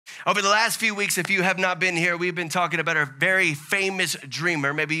Over the last few weeks, if you have not been here, we've been talking about a very famous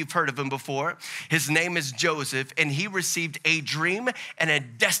dreamer. Maybe you've heard of him before. His name is Joseph, and he received a dream and a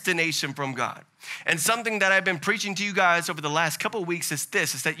destination from God. And something that I've been preaching to you guys over the last couple of weeks is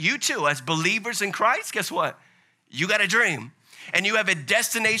this, is that you too, as believers in Christ, guess what? You got a dream, and you have a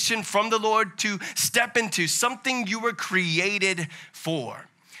destination from the Lord to step into, something you were created for.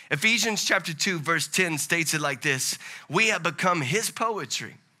 Ephesians chapter 2, verse 10 states it like this: we have become his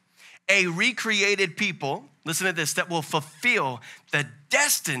poetry, a recreated people, listen to this, that will fulfill the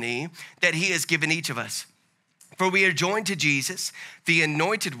destiny that he has given each of us. For we are joined to Jesus, the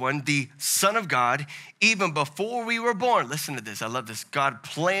anointed one, the Son of God, even before we were born. Listen to this, I love this. God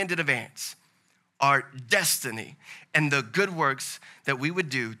planned in advance our destiny and the good works that we would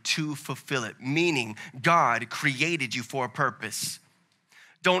do to fulfill it, meaning God created you for a purpose.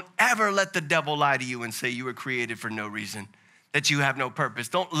 Don't ever let the devil lie to you and say you were created for no reason, that you have no purpose.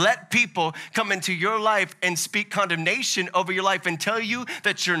 Don't let people come into your life and speak condemnation over your life and tell you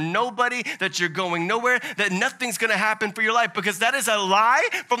that you're nobody, that you're going nowhere, that nothing's gonna happen for your life, because that is a lie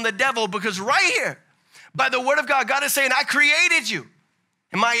from the devil. Because right here, by the word of God, God is saying, I created you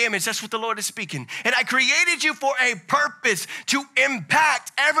in my image. That's what the Lord is speaking. And I created you for a purpose, to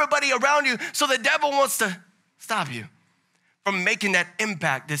impact everybody around you. So the devil wants to stop you from making that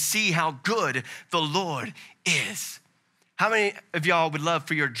impact, to see how good the Lord is. How many of y'all would love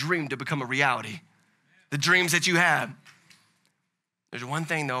for your dream to become a reality? The dreams that you have. There's one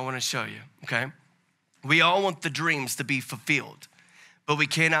thing though I want to show you, okay? We all want the dreams to be fulfilled, but we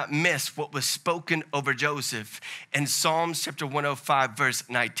cannot miss what was spoken over Joseph in Psalms chapter 105, verse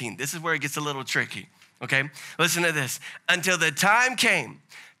 19. This is where it gets a little tricky, okay? Listen to this. Until the time came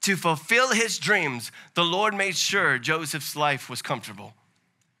to fulfill his dreams, the Lord made sure Joseph's life was comfortable,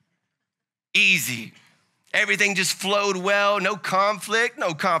 easy. Everything just flowed well, no conflict,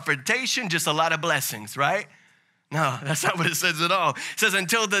 no confrontation, just a lot of blessings, right? No, that's not what it says at all. It says,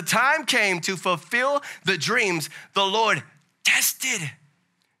 until the time came to fulfill the dreams, the Lord tested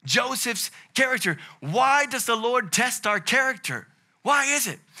Joseph's character. Why does the Lord test our character? Why is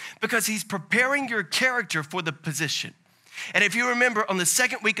it? Because he's preparing your character for the position. And if you remember, on the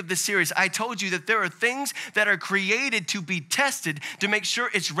second week of this series, I told you that there are things that are created to be tested to make sure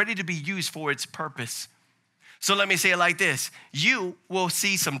it's ready to be used for its purpose. So let me say it like this. You will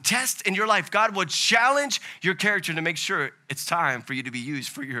see some tests in your life. God will challenge your character to make sure it's time for you to be used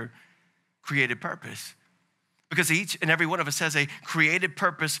for your created purpose. Because each and every one of us has a created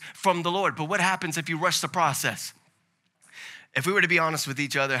purpose from the Lord. But what happens if you rush the process? If we were to be honest with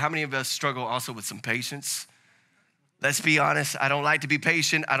each other, how many of us struggle also with some patience? Let's be honest. I don't like to be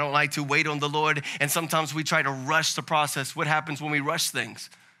patient. I don't like to wait on the Lord. And sometimes we try to rush the process. What happens when we rush things?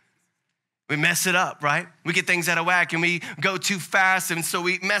 We mess it up, right? We get things out of whack and we go too fast. And so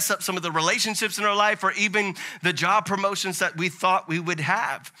we mess up some of the relationships in our life, or even the job promotions that we thought we would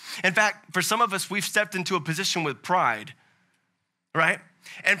have. In fact, for some of us, we've stepped into a position with pride, right?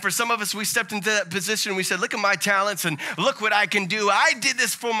 And for some of us, we stepped into that position and we said, look at my talents and look what I can do. I did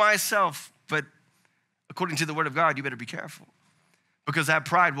this for myself. But according to the word of God, you better be careful, because that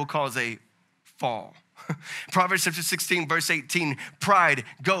pride will cause a fall. Proverbs chapter 16, verse 18, pride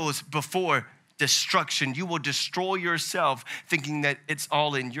goes before destruction. You will destroy yourself thinking that it's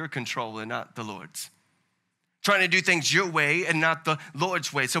all in your control and not the Lord's. Trying to do things your way and not the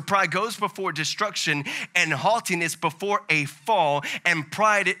Lord's way. So pride goes before destruction, and haughtiness before a fall. And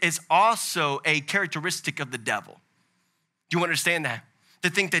pride is also a characteristic of the devil. Do you understand that? To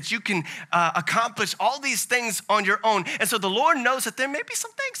think that you can accomplish all these things on your own. And so the Lord knows that there may be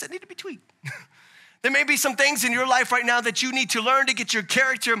some things that need to be tweaked. There may be some things in your life right now that you need to learn to get your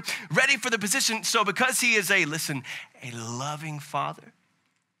character ready for the position. So because he is a loving father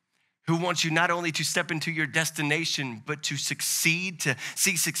who wants you not only to step into your destination, but to succeed, to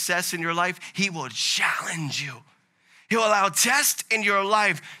see success in your life, he will challenge you. He'll allow tests in your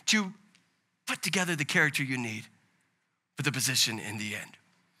life to put together the character you need for the position in the end.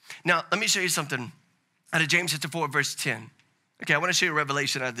 Now, let me show you something out of James chapter 4, verse 10. Okay, I want to show you a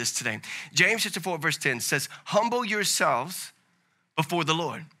revelation out of this today. James chapter 4, verse 10 says, humble yourselves before the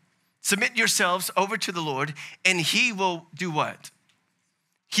Lord. Submit yourselves over to the Lord, and he will do what?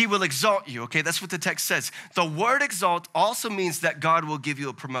 He will exalt you, okay? That's what the text says. The word exalt also means that God will give you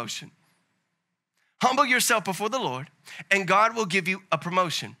a promotion. Humble yourself before the Lord, and God will give you a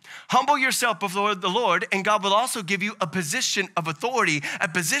promotion. Humble yourself before the Lord, and God will also give you a position of authority, a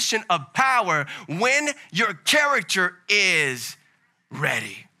position of power when your character is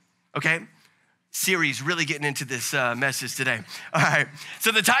ready, okay? Series really getting into this message today. All right,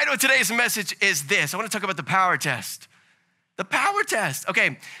 so the title of today's message is this. I want to talk about the power test. The power test.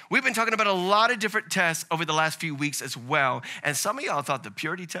 Okay, we've been talking about a lot of different tests over the last few weeks as well. And some of y'all thought the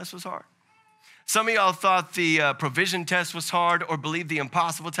purity test was hard. Some of y'all thought the provision test was hard or believed the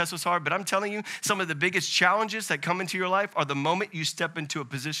impossible test was hard. But I'm telling you, some of the biggest challenges that come into your life are the moment you step into a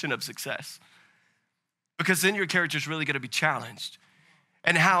position of success. Because then your character is really going to be challenged.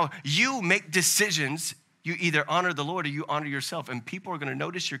 And how you make decisions, you either honor the Lord or you honor yourself. And people are going to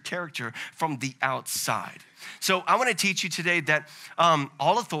notice your character from the outside. So I want to teach you today that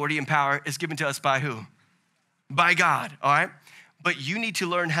all authority and power is given to us by who? By God, all right? But you need to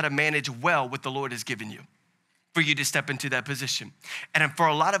learn how to manage well what the Lord has given you for you to step into that position. And for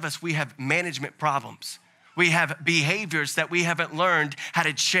a lot of us, we have management problems. We have behaviors that we haven't learned how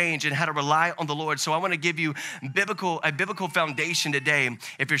to change and how to rely on the Lord. So I want to give you a biblical foundation today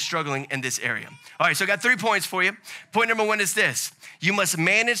if you're struggling in this area. All right, so I got 3 points for you. Point number 1 is this. You must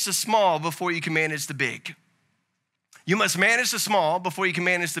manage the small before you can manage the big. You must manage the small before you can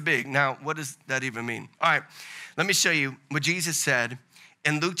manage the big. Now, what does that even mean? All right, let me show you what Jesus said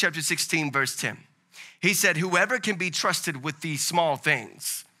in Luke chapter 16, verse 10. He said, whoever can be trusted with these small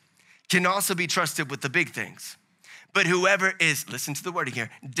things can also be trusted with the big things. But whoever is, listen to the wording here,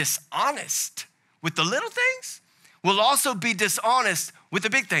 dishonest with the little things will also be dishonest with the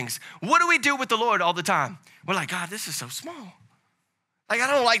big things. What do we do with the Lord all the time? We're like, God, this is so small. Like, I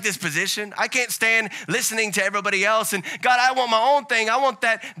don't like this position. I can't stand listening to everybody else. And God, I want my own thing. I want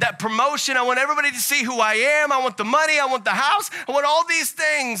that promotion. I want everybody to see who I am. I want the money. I want the house. I want all these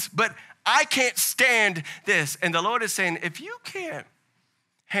things, but I can't stand this. And the Lord is saying, if you can't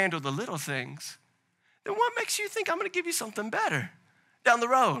handle the little things, then what makes you think I'm gonna give you something better down the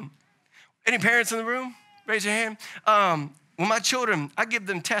road? Any parents in the room? Raise your hand. When my children, I give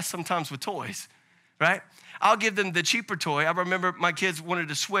them tests sometimes with toys, right? I'll give them the cheaper toy. I remember my kids wanted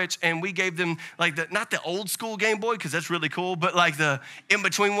to switch and we gave them like not the old school Game Boy, because that's really cool, but like the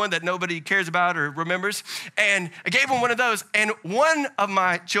in-between one that nobody cares about or remembers. And I gave them one of those. And one of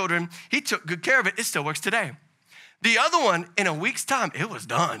my children, he took good care of it. It still works today. The other one, in a week's time, it was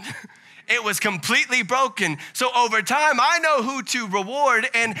done. It was completely broken. So over time, I know who to reward,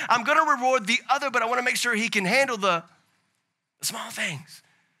 and I'm gonna reward the other, but I wanna make sure he can handle the small things.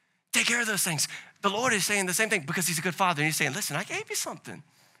 Take care of those things. The Lord is saying the same thing because he's a good father, and he's saying, listen, I gave you something.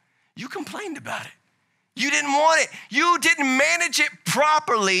 You complained about it. You didn't want it. You didn't manage it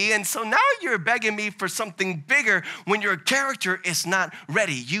properly, and so now you're begging me for something bigger when your character is not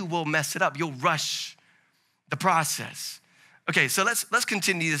ready. You will mess it up. You'll rush the process. Okay, so let's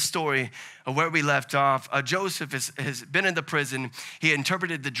continue the story of where we left off. Joseph has been in the prison. He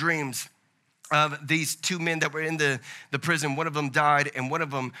interpreted the dreams of these 2 men that were in the prison. One of them died, and one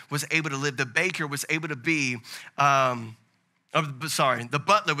of them was able to live. The baker was able to be, the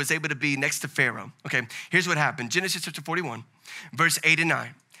butler was able to be next to Pharaoh. Okay, here's what happened. Genesis chapter 41, verse 8 and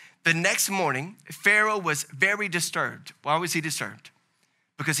 9. The next morning, Pharaoh was very disturbed. Why was he disturbed?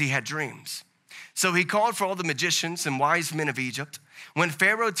 Because he had dreams. So he called for all the magicians and wise men of Egypt. When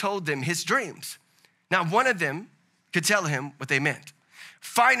Pharaoh told them his dreams, not one of them could tell him what they meant.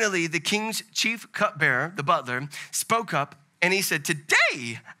 Finally, the king's chief cupbearer, the butler, spoke up and he said,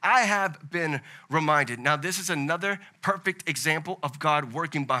 today I have been reminded. Now, this is another perfect example of God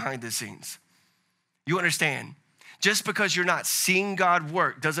working behind the scenes. You understand? Just because you're not seeing God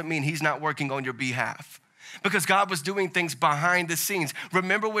work doesn't mean he's not working on your behalf. Because God was doing things behind the scenes.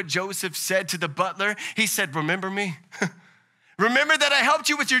 Remember what Joseph said to the butler? He said, remember me? Remember that I helped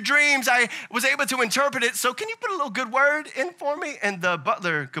you with your dreams. I was able to interpret it. So can you put a little good word in for me? And the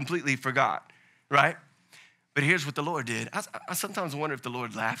butler completely forgot, right? But here's what the Lord did. I sometimes wonder if the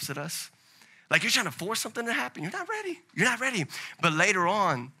Lord laughs at us. Like, you're trying to force something to happen. You're not ready. You're not ready. But later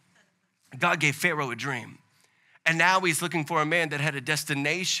on, God gave Pharaoh a dream. And now he's looking for a man that had a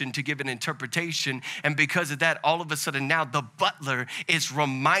destination to give an interpretation. And because of that, all of a sudden now the butler is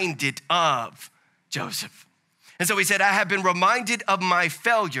reminded of Joseph. And so he said, I have been reminded of my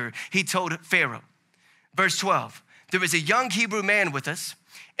failure, he told Pharaoh. Verse 12, there was a young Hebrew man with us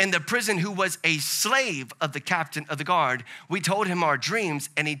in the prison who was a slave of the captain of the guard. We told him our dreams,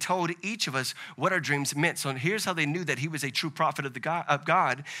 and he told each of us what our dreams meant. So here's how they knew that he was a true prophet of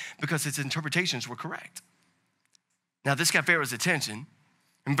God, because his interpretations were correct. Now, this got Pharaoh's attention.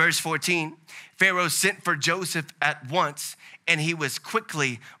 In verse 14, Pharaoh sent for Joseph at once, and he was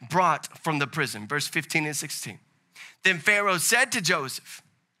quickly brought from the prison. Verse 15 and 16. Then Pharaoh said to Joseph,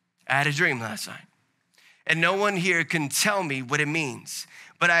 I had a dream last night, and no one here can tell me what it means.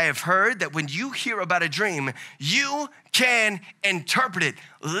 But I have heard that when you hear about a dream, you can interpret it.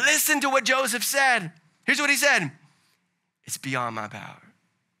 Listen to what Joseph said. Here's what he said. It's beyond my power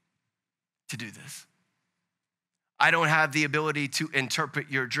to do this. I don't have the ability to interpret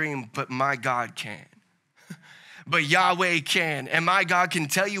your dream, but my God can. But Yahweh can, and my God can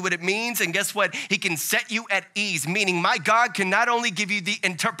tell you what it means, and guess what? He can set you at ease, meaning my God can not only give you the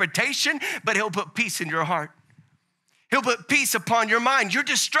interpretation, but he'll put peace in your heart. He'll put peace upon your mind. You're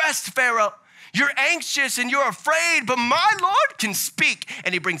distressed, Pharaoh. You're anxious and you're afraid, but my Lord can speak,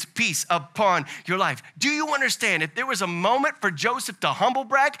 and he brings peace upon your life. Do you understand? If there was a moment for Joseph to humble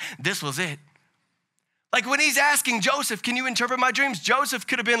brag, this was it. Like when he's asking Joseph, can you interpret my dreams? Joseph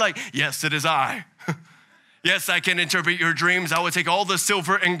could have been like, yes, it is I. Yes, I can interpret your dreams. I will take all the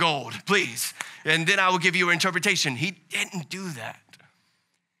silver and gold, please. And then I will give you an interpretation. He didn't do that.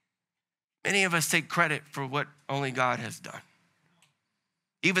 Many of us take credit for what only God has done.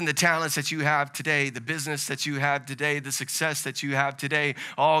 Even the talents that you have today, the business that you have today, the success that you have today,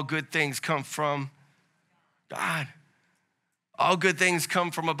 all good things come from God. All good things come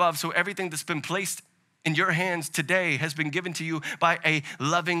from above. So everything that's been placed in your hands today has been given to you by a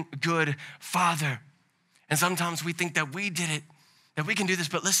loving, good Father. And sometimes we think that we did it, that we can do this,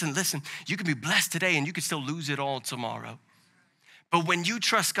 but listen, you can be blessed today and you can still lose it all tomorrow. But when you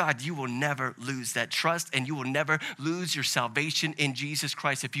trust God, you will never lose that trust, and you will never lose your salvation in Jesus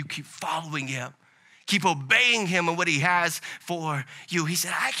Christ if you keep following him, keep obeying him and what he has for you. He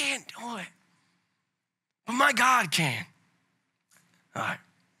said, I can't do it, but my God can. All right,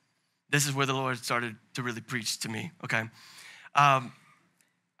 this is where the Lord started to really preach to me, okay?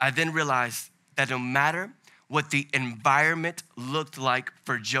 I then realized that no matter what the environment looked like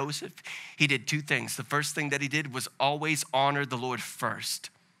for Joseph, he did two things. The first thing that he did was always honor the Lord first.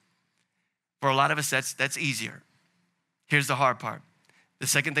 For a lot of us, that's easier. Here's the hard part. The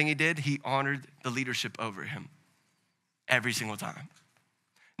second thing he did, he honored the leadership over him every single time.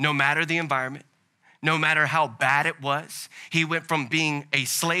 No matter the environment, no matter how bad it was, he went from being a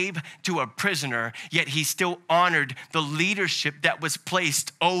slave to a prisoner, yet he still honored the leadership that was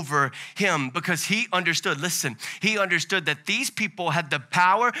placed over him because he understood, he understood that these people had the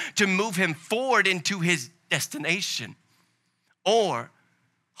power to move him forward into his destination or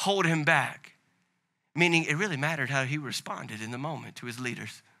hold him back, meaning it really mattered how he responded in the moment to his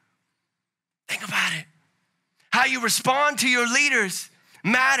leaders. Think about it. How you respond to your leaders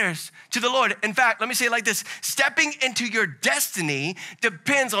matters to the Lord. In fact, let me say it like this. Stepping into your destiny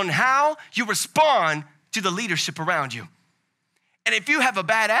depends on how you respond to the leadership around you. And if you have a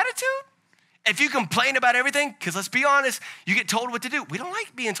bad attitude, if you complain about everything, because let's be honest, you get told what to do. We don't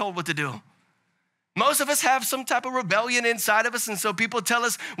like being told what to do. Most of us have some type of rebellion inside of us, and so people tell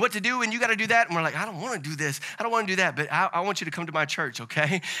us what to do, and you got to do that, and we're like, I don't want to do this. I don't want to do that, but I want you to come to my church,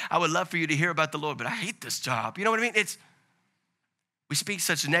 okay? I would love for you to hear about the Lord, but I hate this job. You know what I mean? We speak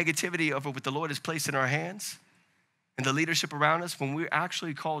such negativity over what the Lord has placed in our hands and the leadership around us when we're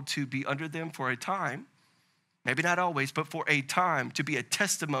actually called to be under them for a time, maybe not always, but for a time to be a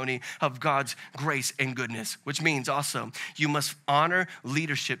testimony of God's grace and goodness, which means also you must honor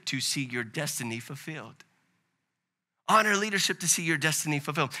leadership to see your destiny fulfilled. Honor leadership to see your destiny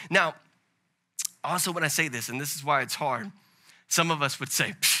fulfilled. Now, also when I say this, and this is why it's hard, some of us would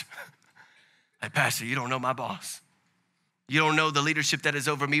say, hey, Pastor, you don't know my boss. You don't know the leadership that is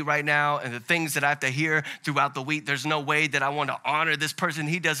over me right now and the things that I have to hear throughout the week. There's no way that I want to honor this person.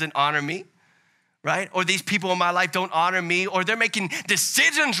 He doesn't honor me, right? Or these people in my life don't honor me, or they're making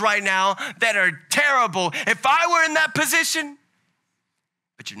decisions right now that are terrible. If I were in that position,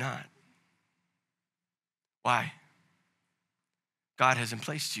 but you're not. Why? God hasn't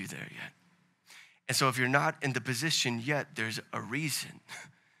placed you there yet. And so if you're not in the position yet, there's a reason.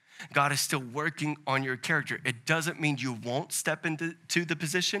 God is still working on your character. It doesn't mean you won't step into the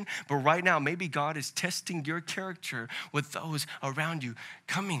position, but right now, maybe God is testing your character with those around you,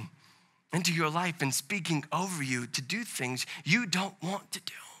 coming into your life and speaking over you to do things you don't want to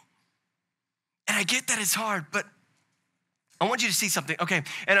do. And I get that it's hard, but I want you to see something. Okay,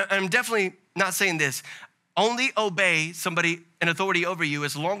 and I'm definitely not saying this. Only obey somebody in authority over you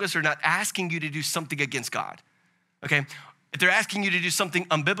as long as they're not asking you to do something against God, okay? If they're asking you to do something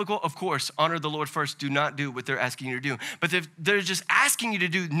unbiblical, of course, honor the Lord first. Do not do what they're asking you to do. But if they're just asking you to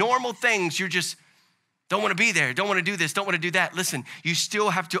do normal things, you're just don't want to be there, don't want to do this, don't want to do that. Listen, you still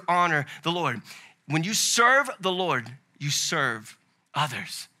have to honor the Lord. When you serve the Lord, you serve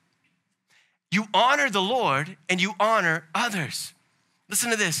others. You honor the Lord and you honor others. Listen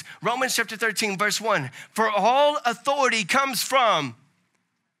to this, Romans chapter 13, verse 1. For all authority comes from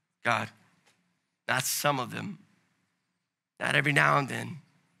God, not some of them. Not every now and then.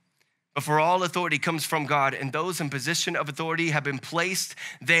 But for all authority comes from God, and those in position of authority have been placed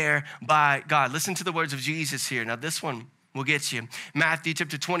there by God. Listen to the words of Jesus here. Now this one will get you. Matthew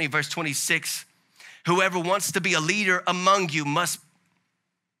chapter 20, verse 26. Whoever wants to be a leader among you must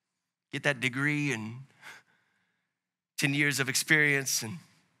get that degree and 10 years of experience and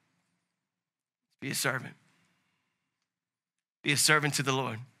be a servant. Be a servant to the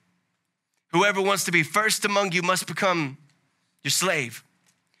Lord. Whoever wants to be first among you must become your slave.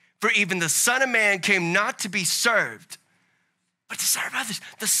 For even the Son of Man came not to be served, but to serve others.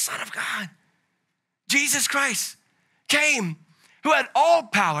 The Son of God, Jesus Christ, came, who had all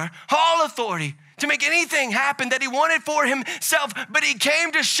power, all authority to make anything happen that he wanted for himself, but he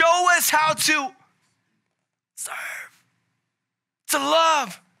came to show us how to serve, to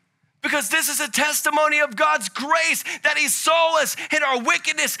love. Because this is a testimony of God's grace that he saw us in our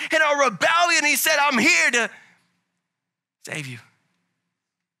wickedness, in our rebellion. He said, I'm here to save you.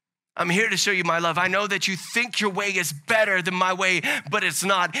 I'm here to show you my love. I know that you think your way is better than my way, but it's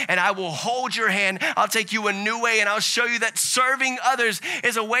not. And I will hold your hand. I'll take you a new way, and I'll show you that serving others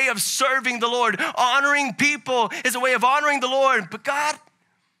is a way of serving the Lord. Honoring people is a way of honoring the Lord. But God,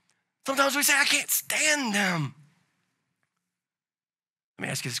 sometimes we say, I can't stand them. Let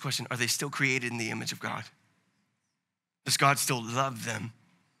me ask you this question. Are they still created in the image of God? Does God still love them?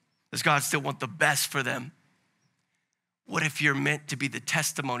 Does God still want the best for them? What if you're meant to be the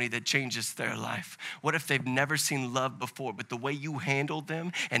testimony that changes their life? What if they've never seen love before, but the way you handled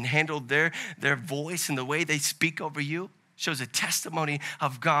them and handled their voice and the way they speak over you shows a testimony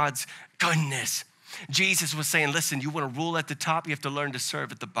of God's goodness? Jesus was saying, listen, you want to rule at the top, you have to learn to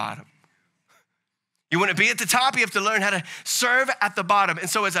serve at the bottom. You want to be at the top, you have to learn how to serve at the bottom. And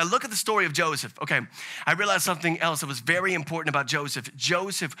so as I look at the story of Joseph, I realized something else that was very important about Joseph.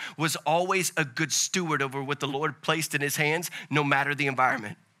 Joseph was always a good steward over what the Lord placed in his hands, no matter the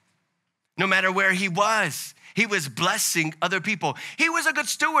environment. No matter where he was blessing other people. He was a good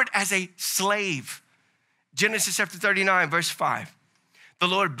steward as a slave. Genesis chapter 39, verse 5. The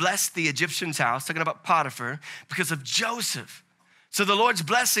Lord blessed the Egyptian's house, talking about Potiphar, because of Joseph. So the Lord's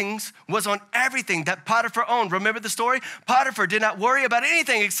blessings was on everything that Potiphar owned. Remember the story? Potiphar did not worry about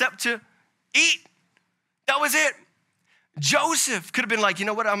anything except to eat. That was it. Joseph could have been like, you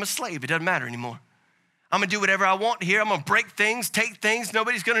know what? I'm a slave. It doesn't matter anymore. I'm going to do whatever I want here. I'm going to break things, take things.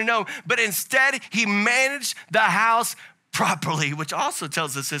 Nobody's going to know. But instead, he managed the house properly, which also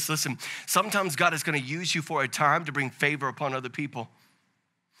tells us this. Listen, sometimes God is going to use you for a time to bring favor upon other people.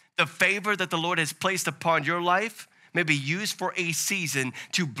 The favor that the Lord has placed upon your life may be used for a season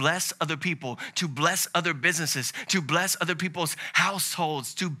to bless other people, to bless other businesses, to bless other people's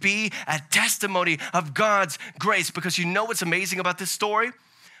households, to be a testimony of God's grace. Because you know what's amazing about this story?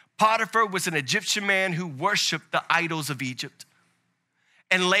 Potiphar was an Egyptian man who worshiped the idols of Egypt.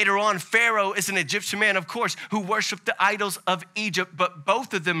 And later on, Pharaoh is an Egyptian man, of course, who worshiped the idols of Egypt. But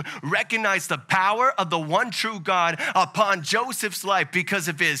both of them recognized the power of the one true God upon Joseph's life because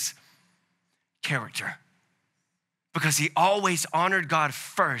of his character. Because he always honored God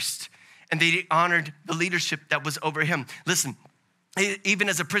first, and he honored the leadership that was over him. Listen, even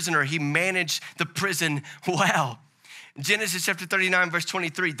as a prisoner, he managed the prison well. Genesis chapter 39, verse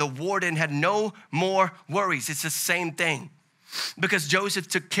 23, the warden had no more worries. It's the same thing. Because Joseph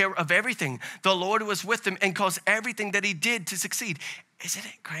took care of everything. The Lord was with him and caused everything that he did to succeed. Isn't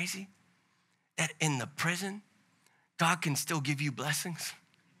it crazy that in the prison, God can still give you blessings?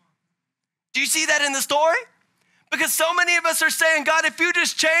 Do you see that in the story? Because so many of us are saying, God, if you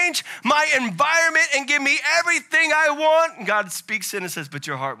just change my environment and give me everything I want, and God speaks in and says, but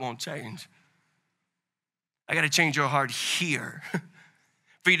your heart won't change. I got to change your heart here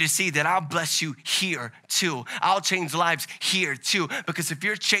for you to see that I'll bless you here too. I'll change lives here too. Because if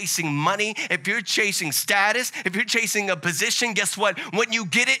you're chasing money, if you're chasing status, if you're chasing a position, guess what? When you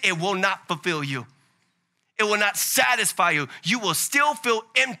get it, it will not fulfill you. It will not satisfy you. You will still feel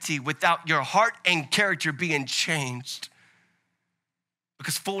empty without your heart and character being changed.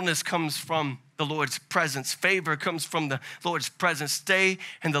 Because fullness comes from the Lord's presence. Favor comes from the Lord's presence. Stay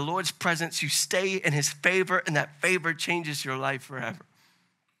in the Lord's presence. You stay in his favor, and that favor changes your life forever.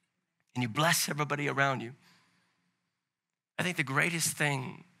 And you bless everybody around you. I think the greatest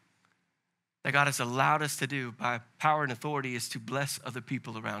thing that God has allowed us to do by power and authority is to bless other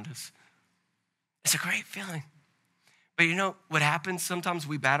people around us. It's a great feeling. But you know what happens? Sometimes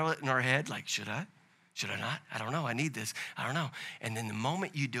we battle it in our head, like, should I? Should I not? I don't know. I need this. I don't know. And then the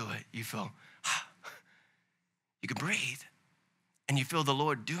moment you do it, you feel, you can breathe. And you feel the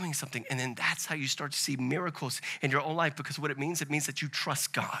Lord doing something. And then that's how you start to see miracles in your own life. Because what it means that you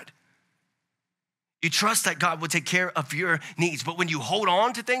trust God. You trust that God will take care of your needs. But when you hold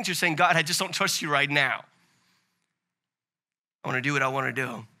on to things, you're saying, God, I just don't trust you right now. I want to do what I want to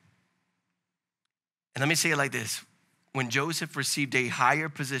do. And let me say it like this. when Joseph received a higher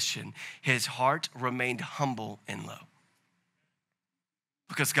position, his heart remained humble and low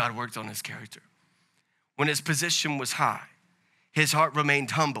because God worked on his character. When his position was high, his heart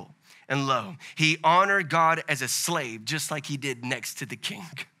remained humble and low. He honored God as a slave, just like he did next to the king.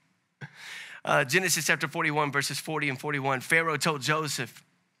 Genesis chapter 41, verses 40 and 41, Pharaoh told Joseph,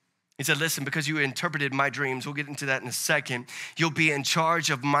 he said, listen, because you interpreted my dreams, we'll get into that in a second, you'll be in charge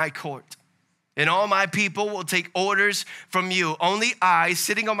of my court. And all my people will take orders from you. Only I,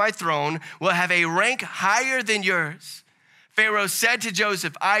 sitting on my throne, will have a rank higher than yours. Pharaoh said to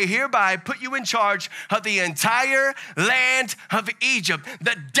Joseph, I hereby put you in charge of the entire land of Egypt.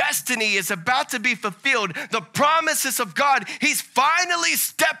 The destiny is about to be fulfilled. The promises of God, he's finally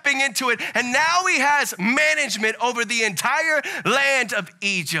stepping into it. And now he has management over the entire land of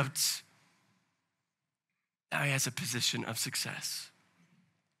Egypt. Now he has a position of success.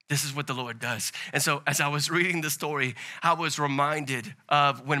 This is what the Lord does. And so as I was reading the story, I was reminded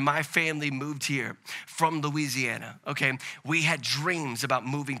of when my family moved here from Louisiana, okay? We had dreams about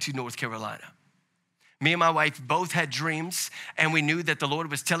moving to North Carolina. Me and my wife both had dreams, and we knew that the Lord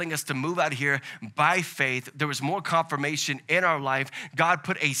was telling us to move out here by faith. There was more confirmation in our life. God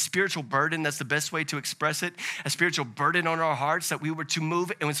put a spiritual burden, that's the best way to express it, a spiritual burden on our hearts that we were to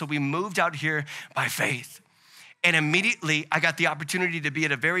move, and so we moved out here by faith. And immediately, I got the opportunity to be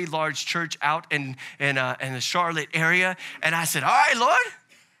at a very large church out in the Charlotte area. And I said, all right, Lord.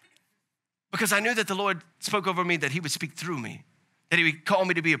 Because I knew that the Lord spoke over me that he would speak through me, that he would call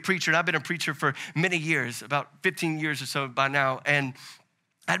me to be a preacher. And I've been a preacher for many years, about 15 years or so by now. And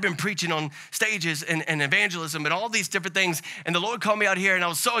I'd been preaching on stages and evangelism and all these different things. And the Lord called me out here, and I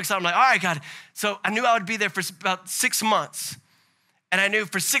was so excited. I'm like, all right, God. So I knew I would be there for about 6 months. And I knew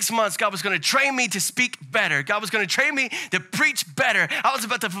for 6 months, God was going to train me to speak better. God was going to train me to preach better. I was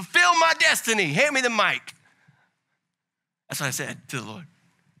about to fulfill my destiny. Hand me the mic. That's what I said to the Lord.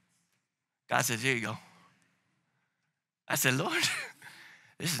 God says, here you go. I said, Lord,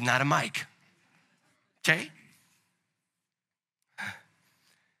 this is not a mic, okay?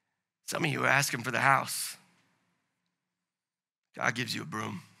 Some of you are asking for the house. God gives you a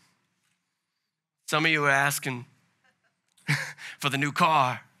broom. Some of you are asking for the new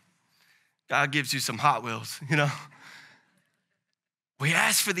car. God gives you some Hot Wheels, you know. We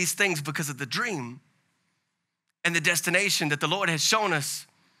ask for these things because of the dream and the destination that the Lord has shown us.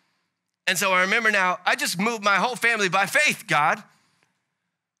 And so I remember now, I just moved my whole family by faith, God.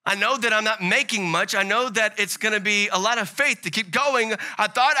 I know that I'm not making much. I know that it's gonna be a lot of faith to keep going. I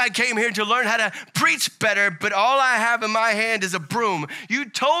thought I came here to learn how to preach better, but all I have in my hand is a broom. You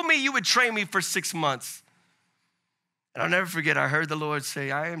told me you would train me for 6 months. And I'll never forget, I heard the Lord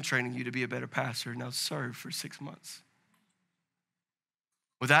say, I am training you to be a better pastor. Now serve for 6 months.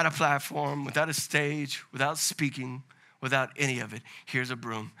 Without a platform, without a stage, without speaking, without any of it, here's a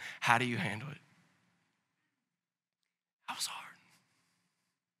broom. How do you handle it? That was hard.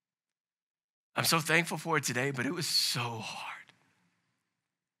 I'm so thankful for it today, but it was so hard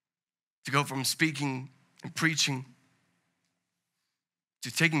to go from speaking and preaching to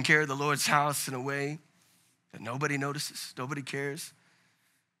taking care of the Lord's house in a way that nobody notices, nobody cares.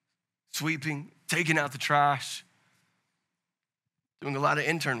 Sweeping, taking out the trash, doing a lot of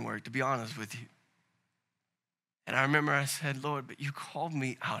intern work, to be honest with you. And I remember I said, Lord, but you called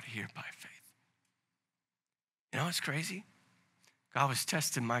me out here by faith. You know what's crazy? God was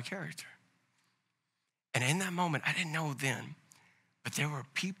testing my character. And in that moment, I didn't know then, but there were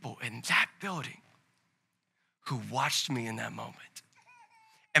people in that building who watched me in that moment.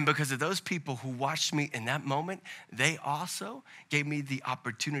 And because of those people who watched me in that moment, they also gave me the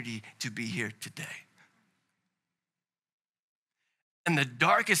opportunity to be here today. In the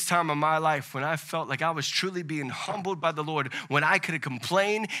darkest time of my life, when I felt like I was truly being humbled by the Lord, when I could have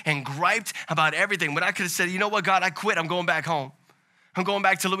complained and griped about everything, when I could have said, you know what, God, I quit, I'm going back home. I'm going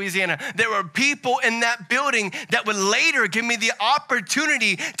back to Louisiana. There were people in that building that would later give me the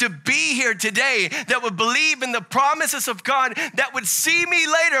opportunity to be here today, that would believe in the promises of God, that would see me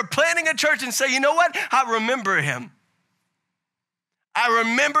later planting a church and say, you know what? I remember him. I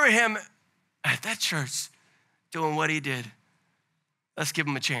remember him at that church doing what he did. Let's give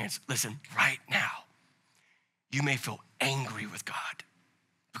him a chance. Listen, right now, you may feel angry with God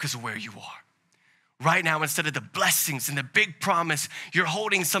because of where you are. Right now, instead of the blessings and the big promise, you're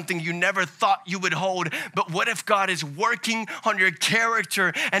holding something you never thought you would hold. But what if God is working on your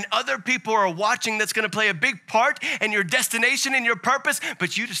character and other people are watching that's gonna play a big part in your destination and your purpose,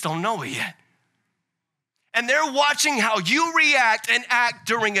 but you just don't know it yet? And they're watching how you react and act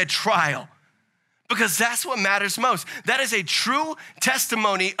during a trial, because that's what matters most. That is a true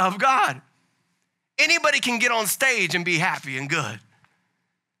testimony of God. Anybody can get on stage and be happy and good.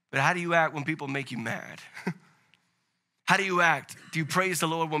 But how do you act when people make you mad? How do you act? Do you praise the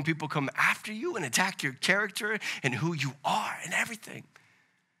Lord when people come after you and attack your character and who you are and everything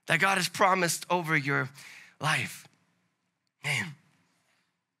that God has promised over your life? Man,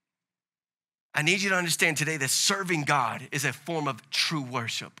 I need you to understand today that serving God is a form of true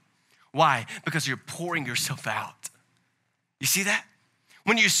worship. Why? Because you're pouring yourself out. You see that?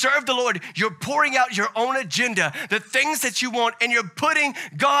 When you serve the Lord, you're pouring out your own agenda, the things that you want, and you're putting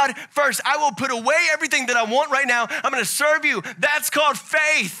God first. I will put away everything that I want right now. I'm going to serve you. That's called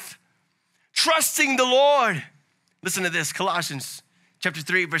faith. Trusting the Lord. Listen to this, Colossians chapter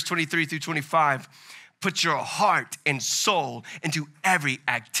 3, verse 23 through 25. Put your heart and soul into every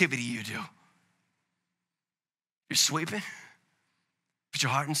activity you do. You're sweeping? Put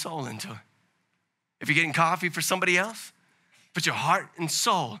your heart and soul into it. If you're getting coffee for somebody else, put your heart and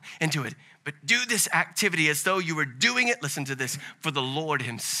soul into it. But do this activity as though you were doing it, listen to this, for the Lord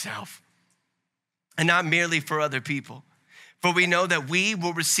himself, and not merely for other people. For we know that we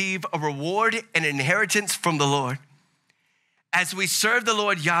will receive a reward and inheritance from the Lord. As we serve the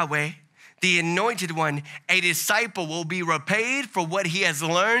Lord Yahweh, the anointed one, a disciple will be repaid for what he has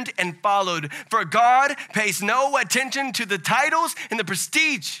learned and followed. For God pays no attention to the titles and the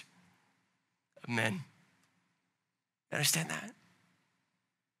prestige of men. Understand that?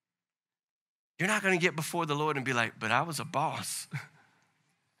 You're not going to get before the Lord and be like, but I was a boss.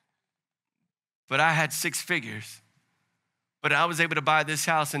 But I had 6 figures. But I was able to buy this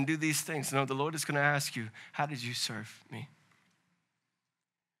house and do these things. No, the Lord is going to ask you, how did you serve me?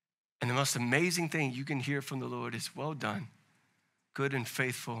 And the most amazing thing you can hear from the Lord is, well done, good and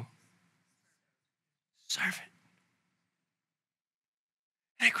faithful servant.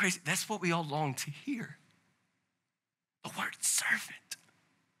 Isn't that crazy? That's what we all long to hear. The word servant.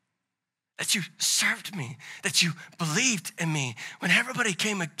 That you served me, that you believed in me. When everybody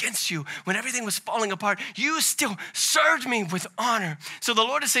came against you, when everything was falling apart, you still served me with honor. So the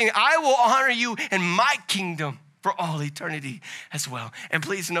Lord is saying, I will honor you in my kingdom for all eternity as well. And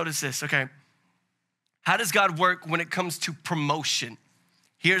please notice this, okay? How does God work when it comes to promotion?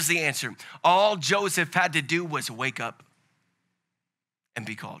 Here's the answer. All Joseph had to do was wake up and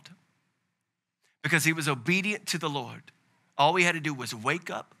be called. Because he was obedient to the Lord. All he had to do was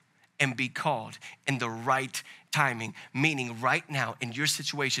wake up and be called in the right timing, meaning right now in your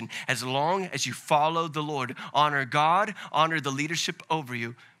situation, as long as you follow the Lord, honor God, honor the leadership over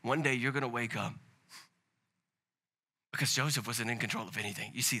you, one day you're gonna wake up. Because Joseph wasn't in control of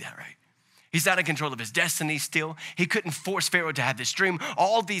anything. You see that, right? He's not in control of his destiny still. He couldn't force Pharaoh to have this dream.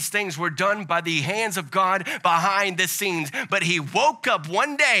 All these things were done by the hands of God behind the scenes. But he woke up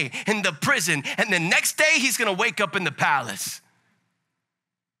one day in the prison, and the next day he's gonna wake up in the palace.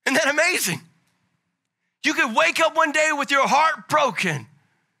 Isn't that amazing? You could wake up one day with your heart broken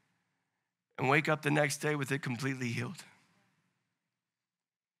and wake up the next day with it completely healed.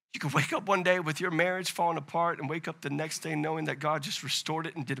 You could wake up one day with your marriage falling apart and wake up the next day knowing that God just restored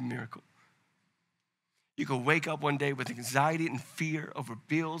it and did a miracle. You could wake up one day with anxiety and fear over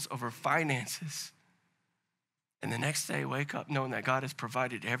bills, over finances. And the next day wake up knowing that God has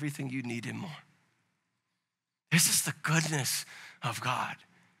provided everything you need and more. This is the goodness of God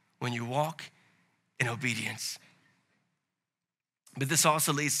when you walk in obedience. But this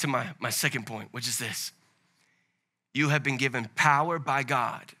also leads to my second point, which is this. You have been given power by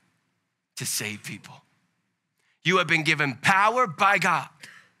God to save people. You have been given power by God,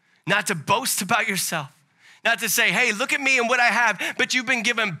 not to boast about yourself, not to say, hey, look at me and what I have, but you've been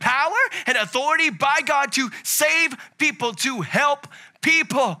given power and authority by God to save people, to help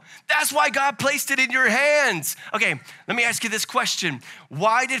people. That's why God placed it in your hands. Okay, let me ask you this question.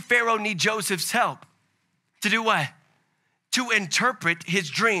 Why did Pharaoh need Joseph's help? To do what? To interpret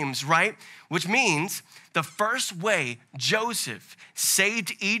his dreams, right? Which means the first way Joseph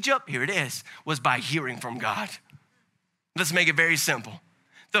saved Egypt, here it is, was by hearing from God. Let's make it very simple.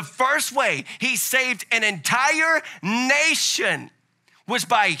 The first way he saved an entire nation was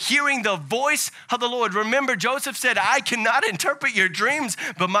by hearing the voice of the Lord. Remember, Joseph said, I cannot interpret your dreams,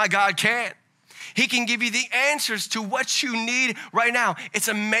 but my God can. He can give you the answers to what you need right now. It's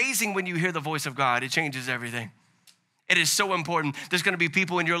amazing when you hear the voice of God. It changes everything. It is so important. There's gonna be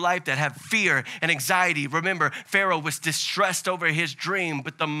people in your life that have fear and anxiety. Remember, Pharaoh was distressed over his dream,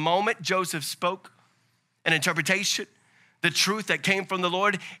 but the moment Joseph spoke an interpretation, the truth that came from the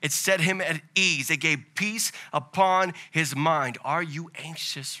Lord, it set him at ease. It gave peace upon his mind. Are you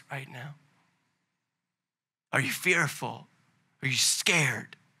anxious right now? Are you fearful? Are you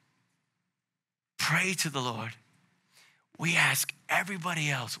scared? Pray to the Lord. We ask everybody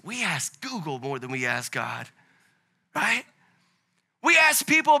else. We ask Google more than we ask God, right? We ask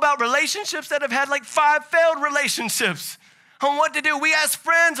people about relationships that have had like 5 failed relationships on what to do. We ask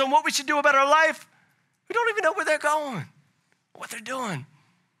friends on what we should do about our life. We don't even know where they're going, what they're doing.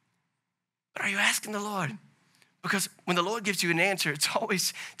 But are you asking the Lord? Because when the Lord gives you an answer, it's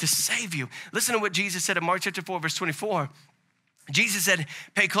always to save you. Listen to what Jesus said in Mark chapter 4, verse 24. Jesus said,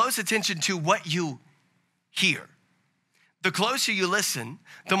 pay close attention to what you hear. The closer you listen,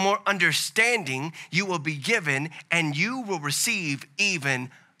 the more understanding you will be given, and you will receive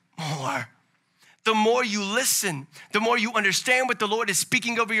even more. The more you listen, the more you understand what the Lord is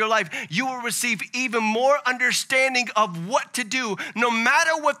speaking over your life, you will receive even more understanding of what to do, no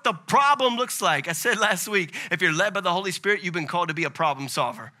matter what the problem looks like. I said last week, if you're led by the Holy Spirit, you've been called to be a problem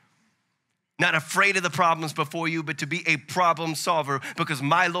solver. Not afraid of the problems before you, but to be a problem solver, because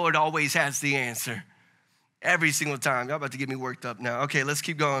my Lord always has the answer. Every single time. Y'all about to get me worked up now. Okay, let's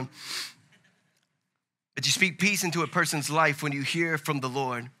keep going. But you speak peace into a person's life when you hear from the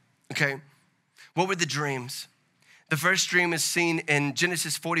Lord, okay? What were the dreams? The first dream is seen in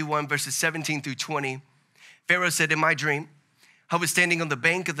Genesis 41, verses 17 through 20. Pharaoh said, in my dream, I was standing on the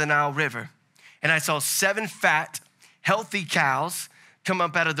bank of the Nile River, and I saw 7 fat, healthy cows come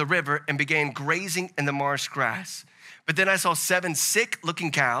up out of the river and began grazing in the marsh grass. But then I saw 7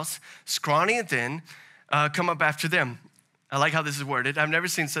 sick-looking cows, scrawny and thin, come up after them. I like how this is worded. I've never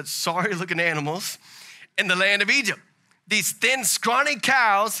seen such sorry-looking animals in the land of Egypt. These thin, scrawny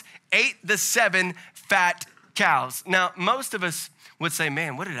cows ate the 7 fat cows. Now, most of us would say,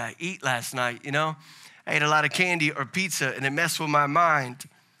 man, what did I eat last night? You know, I ate a lot of candy or pizza and it messed with my mind.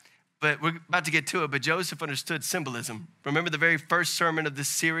 But we're about to get to it, but Joseph understood symbolism. Remember the very first sermon of this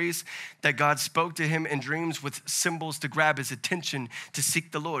series that God spoke to him in dreams with symbols to grab his attention to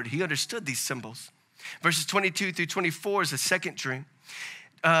seek the Lord. He understood these symbols. Verses 22 through 24 is the second dream.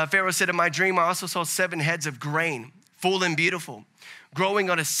 Pharaoh said, in my dream, I also saw 7 heads of grain, full and beautiful, growing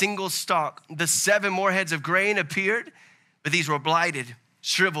on a single stalk. The 7 more heads of grain appeared, but these were blighted,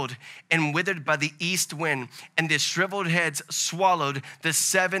 shriveled, and withered by the east wind. And the shriveled heads swallowed the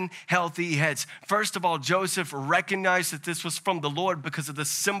 7 healthy heads. First of all, Joseph recognized that this was from the Lord because of the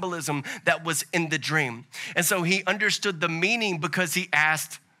symbolism that was in the dream. And so he understood the meaning because he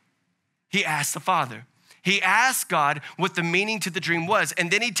asked the Father. He asked God what the meaning to the dream was.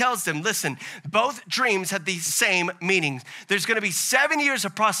 And then he tells them, listen, both dreams had the same meanings. There's going to be 7 years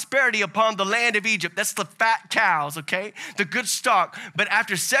of prosperity upon the land of Egypt. That's the fat cows, okay? The good stock. But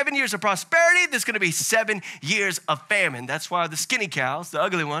after 7 years of prosperity, there's going to be 7 years of famine. That's why the skinny cows, the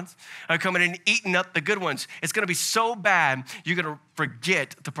ugly ones, are coming and eating up the good ones. It's going to be so bad, you're going to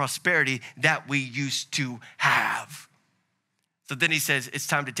forget the prosperity that we used to have. So then he says, it's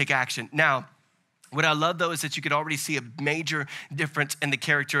time to take action. Now, what I love, though, is that you could already see a major difference in the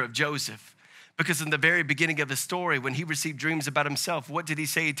character of Joseph. Because in the very beginning of the story, when he received dreams about himself, what did he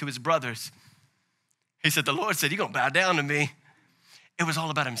say to his brothers? He said, the Lord said, you're going to bow down to me. It was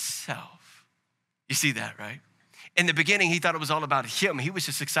all about himself. You see that, right? In the beginning, he thought it was all about him. He was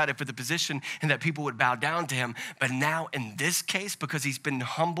just excited for the position and that people would bow down to him. But now in this case, because he's been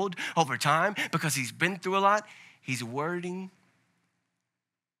humbled over time, because he's been through a lot, he's wording,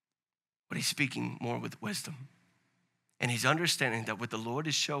 but he's speaking more with wisdom. And he's understanding that what the Lord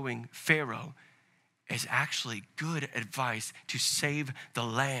is showing Pharaoh is actually good advice to save the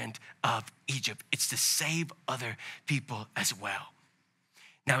land of Egypt. It's to save other people as well.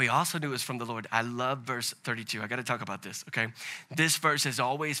 Now, he also knew it was from the Lord. I love verse 32. I got to talk about this, okay? This verse has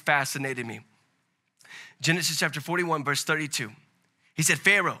always fascinated me. Genesis chapter 41, verse 32. He said,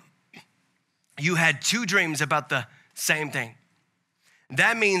 Pharaoh, you had 2 dreams about the same thing.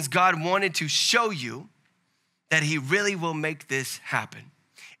 That means God wanted to show you that he really will make this happen.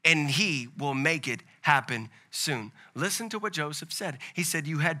 And he will make it happen soon. Listen to what Joseph said. He said,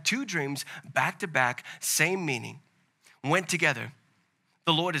 you had 2 dreams back to back, same meaning, went together.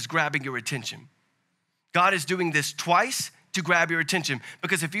 The Lord is grabbing your attention. God is doing this twice to grab your attention.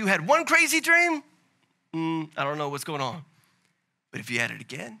 Because if you had 1 crazy dream, I don't know what's going on. But if you had it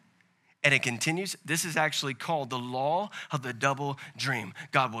again, and it continues, this is actually called the law of the double dream.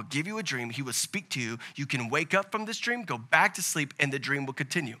 God will give you a dream. He will speak to you. You can wake up from this dream, go back to sleep, and the dream will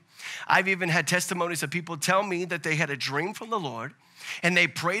continue. I've even had testimonies of people tell me that they had a dream from the Lord, and they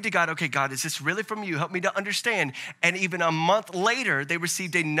prayed to God, okay, God, is this really from you? Help me to understand. And even a month later, they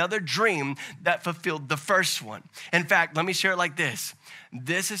received another dream that fulfilled the first one. In fact, let me share it like this.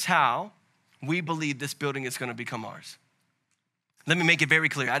 This is how we believe this building is going to become ours. Let me make it very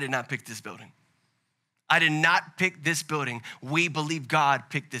clear. I did not pick this building. I did not pick this building. We believe God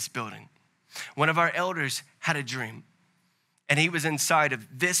picked this building. One of our elders had a dream. And he was inside of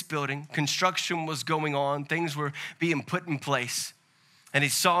this building. Construction was going on. Things were being put in place. And he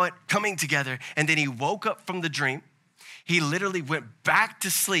saw it coming together. And then he woke up from the dream. He literally went back to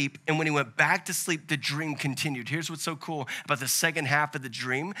sleep. And when he went back to sleep, the dream continued. Here's what's so cool about the second half of the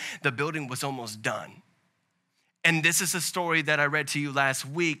dream. The building was almost done. And this is a story that I read to you last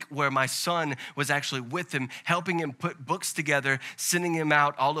week where my son was actually with him, helping him put books together, sending him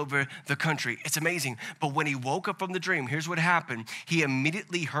out all over the country. It's amazing. But when he woke up from the dream, here's what happened. He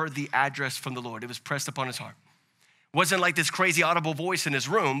immediately heard the address from the Lord. It was pressed upon his heart. It wasn't like this crazy audible voice in his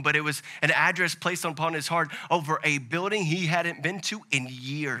room, but it was an address placed upon his heart over a building he hadn't been to in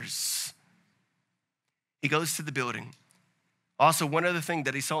years. He goes to the building. Also, one other thing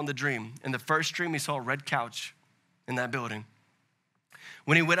that he saw in the dream. In the first dream, he saw a red couch in that building.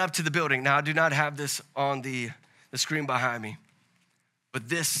 When he went up to the building, now I do not have this on the screen behind me, but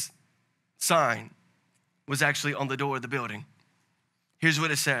this sign was actually on the door of the building. Here's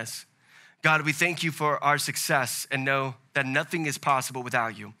what it says. God, we thank you for our success and know that nothing is possible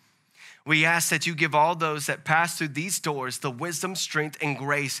without you. We ask that you give all those that pass through these doors the wisdom, strength, and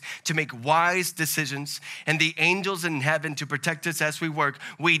grace to make wise decisions, and the angels in heaven to protect us as we work.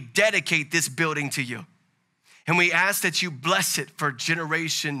 We dedicate this building to you. And we ask that you bless it for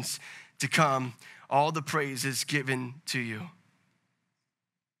generations to come. All the praise is given to you.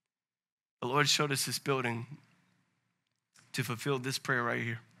 The Lord showed us this building to fulfill this prayer right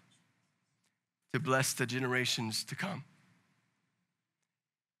here, to bless the generations to come.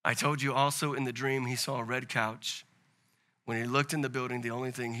 I told you also in the dream he saw a red couch. When he looked in the building, the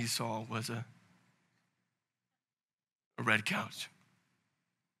only thing he saw was a red couch.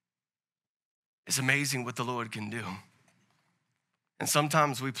 It's amazing what the Lord can do. And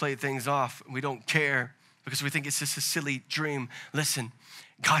sometimes we play things off. We don't care because we think it's just a silly dream. Listen,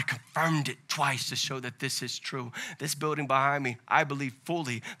 God confirmed it twice to show that this is true. This building behind me, I believe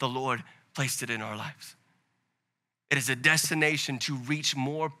fully the Lord placed it in our lives. It is a destination to reach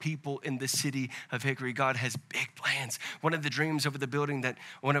more people in the city of Hickory. God has big plans. One of the dreams over the building that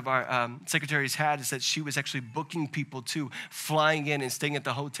one of our secretaries had is that she was actually booking people too, flying in and staying at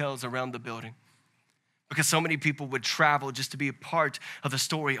the hotels around the building. Because so many people would travel just to be a part of the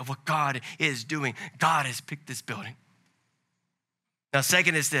story of what God is doing. God has picked this building. Now,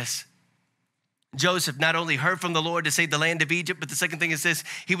 second is this. Joseph not only heard from the Lord to save the land of Egypt, but the second thing is this.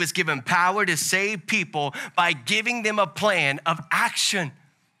 He was given power to save people by giving them a plan of action.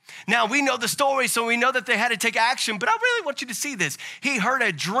 Now, we know the story, so we know that they had to take action, but I really want you to see this. He heard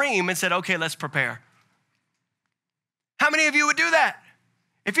a dream and said, okay, let's prepare. How many of you would do that?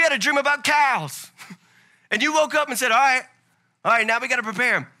 If you had a dream about cows, and you woke up and said, all right, now we got to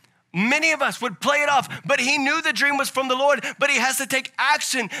prepare. Many of us would play it off, but he knew the dream was from the Lord, but he has to take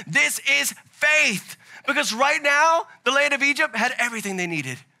action. This is faith, because right now, the land of Egypt had everything they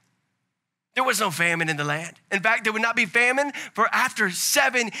needed. There was no famine in the land. In fact, there would not be famine for after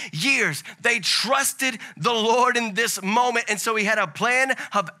 7 years. They trusted the Lord in this moment, and so he had a plan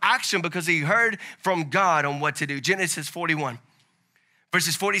of action because he heard from God on what to do. Genesis 41,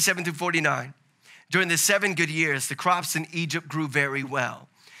 verses 47 through 49. During the 7 good years, the crops in Egypt grew very well.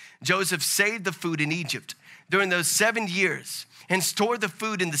 Joseph saved the food in Egypt during those 7 years and stored the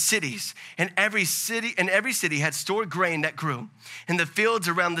food in the cities. And every city had stored grain that grew in the fields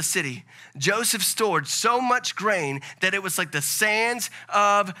around the city. Joseph stored so much grain that it was like the sands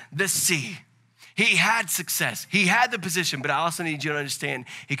of the sea. He had success. He had the position, but I also need you to understand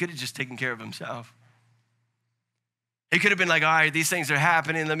he could have just taken care of himself. He could have been like, all right, these things are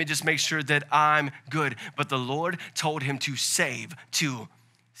happening. Let me just make sure that I'm good. But the Lord told him to save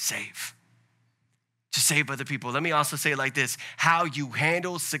other people. Let me also say it like this. How you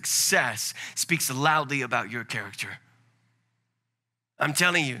handle success speaks loudly about your character. I'm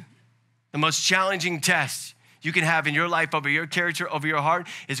telling you, the most challenging test you can have in your life over your character, over your heart,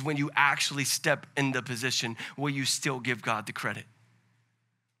 is when you actually step in the position where you still give God the credit,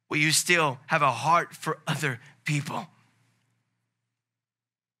 where you still have a heart for other people.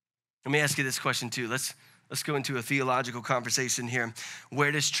 Let me ask you this question too. Let's go into a theological conversation here.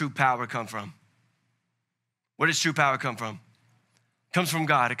 Where does true power come from? Where does true power come from? It comes from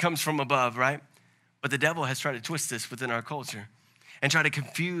God. It comes from above, right? But the devil has tried to twist this within our culture and try to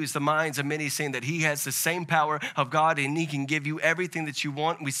confuse the minds of many, saying that he has the same power of God and he can give you everything that you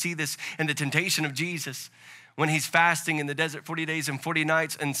want. We see this in the temptation of Jesus when he's fasting in the desert 40 days and 40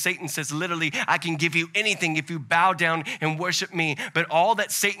 nights, and Satan says, literally, I can give you anything if you bow down and worship me. But all that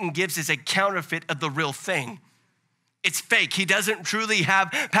Satan gives is a counterfeit of the real thing. It's fake. He doesn't truly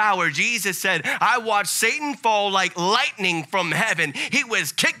have power. Jesus said, I watched Satan fall like lightning from heaven. He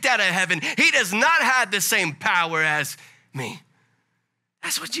was kicked out of heaven. He does not have the same power as me.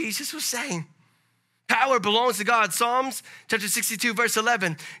 That's what Jesus was saying. Power belongs to God. Psalms chapter 62, verse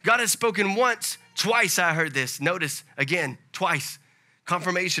 11. God has spoken once, twice I heard this. Notice again, twice.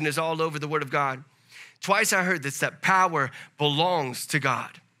 Confirmation is all over the word of God. Twice I heard this, that power belongs to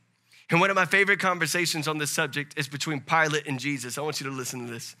God. And one of my favorite conversations on this subject is between Pilate and Jesus. I want you to listen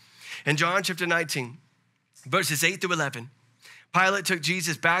to this. In John chapter 19, verses 8 through 11, Pilate took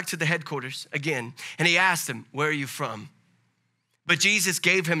Jesus back to the headquarters again, and he asked him, where are you from? But Jesus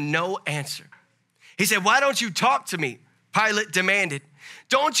gave him no answer. He said, why don't you talk to me? Pilate demanded.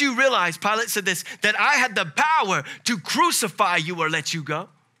 Don't you realize, Pilate said this, that I had the power to crucify you or let you go?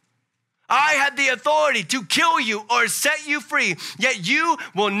 I had the authority to kill you or set you free, yet you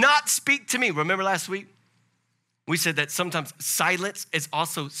will not speak to me. Remember last week? We said that sometimes silence is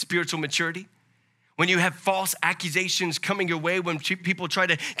also spiritual maturity. When you have false accusations coming your way, when people try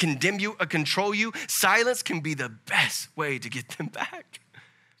to condemn you or control you, silence can be the best way to get them back.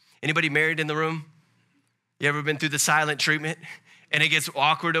 Anybody married in the room? You ever been through the silent treatment? And it gets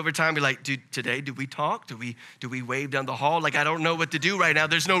awkward over time. You're like, dude, today, do we talk? Do we wave down the hall? Like, I don't know what to do right now.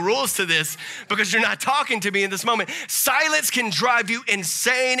 There's no rules to this because you're not talking to me in this moment. Silence can drive you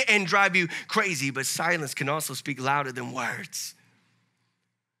insane and drive you crazy, but silence can also speak louder than words.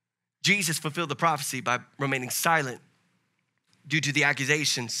 Jesus fulfilled the prophecy by remaining silent due to the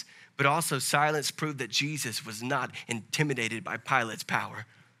accusations, but also silence proved that Jesus was not intimidated by Pilate's power.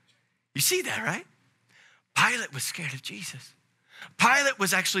 You see that, right? Pilate was scared of Jesus. Pilate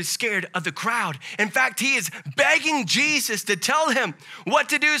was actually scared of the crowd. In fact, he is begging Jesus to tell him what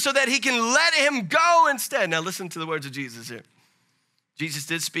to do so that he can let him go instead. Now listen to the words of Jesus here. Jesus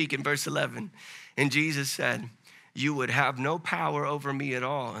did speak in verse 11, and Jesus said, you would have no power over me at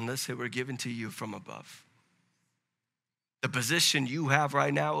all unless it were given to you from above. The position you have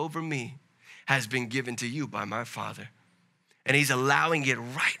right now over me has been given to you by my Father, and he's allowing it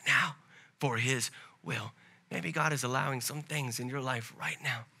right now for his will. Maybe God is allowing some things in your life right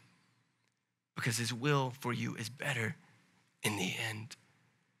now because his will for you is better in the end.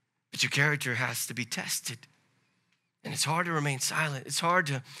 But your character has to be tested. And it's hard to remain silent. It's hard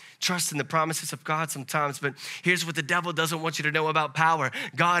to trust in the promises of God sometimes. But here's what the devil doesn't want you to know about power.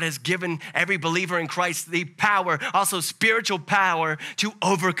 God has given every believer in Christ the power, also spiritual power, to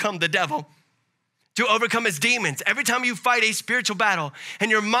overcome the devil, to overcome his demons. Every time you fight a spiritual battle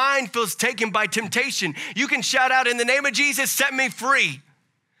and your mind feels taken by temptation, you can shout out, in the name of Jesus, set me free.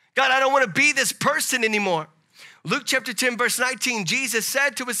 God, I don't want to be this person anymore. Luke chapter 10, verse 19, Jesus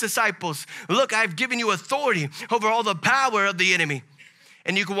said to his disciples, look, I've given you authority over all the power of the enemy.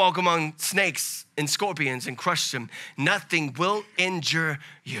 And you can walk among snakes and scorpions and crush them. Nothing will injure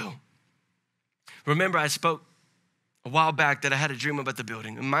you. Remember, I spoke a while back that I had a dream about the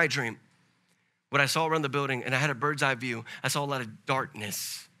building. In my dream, what I saw around the building, and I had a bird's eye view, I saw a lot of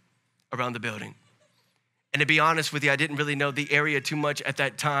darkness around the building. And to be honest with you, I didn't really know the area too much at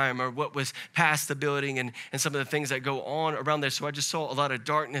that time or what was past the building and some of the things that go on around there. So I just saw a lot of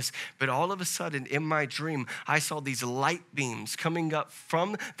darkness. But all of a sudden in my dream, I saw these light beams coming up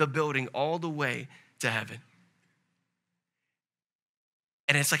from the building all the way to heaven.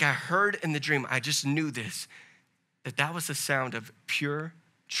 And it's like I heard in the dream, I just knew this, that was the sound of pure,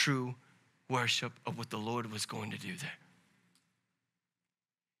 true worship of what the Lord was going to do there.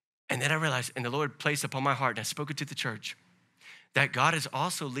 And then I realized, and the Lord placed upon my heart, and I spoke it to the church, that God is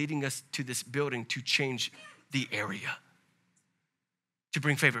also leading us to this building to change the area, to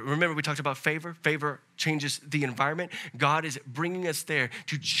bring favor. Remember, we talked about favor. Favor changes the environment. God is bringing us there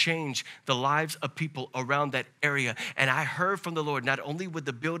to change the lives of people around that area. And I heard from the Lord, not only would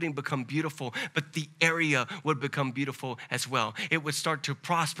the building become beautiful, but the area would become beautiful as well. It would start to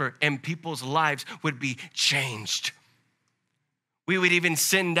prosper, and people's lives would be changed. We would even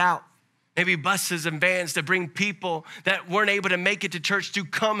send out maybe buses and vans to bring people that weren't able to make it to church to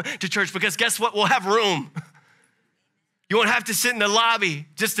come to church, because guess what? We'll have room. You won't have to sit in the lobby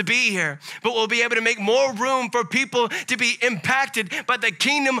just to be here, but we'll be able to make more room for people to be impacted by the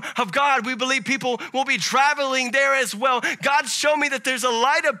kingdom of God. We believe people will be traveling there as well. God showed me that there's a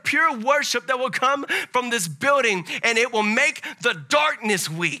light of pure worship that will come from this building, and it will make the darkness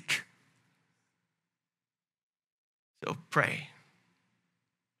weak. So pray.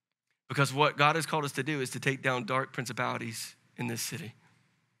 Because what God has called us to do is to take down dark principalities in this city.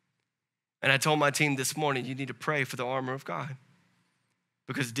 And I told my team this morning, you need to pray for the armor of God.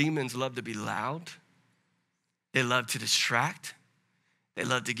 Because demons love to be loud. They love to distract. They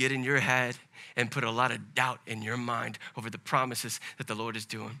love to get in your head and put a lot of doubt in your mind over the promises that the Lord is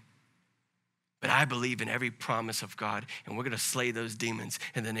doing. But I believe in every promise of God, and we're going to slay those demons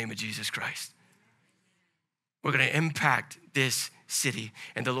in the name of Jesus Christ. We're going to impact this city.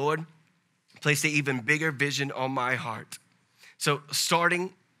 And the Lord placed an even bigger vision on my heart. So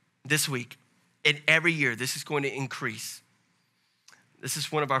starting this week, and every year, this is going to increase. This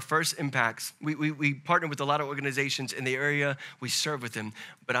is one of our first impacts. We partner with a lot of organizations in the area. We serve with them,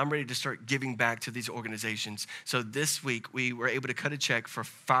 but I'm ready to start giving back to these organizations. So this week, we were able to cut a check for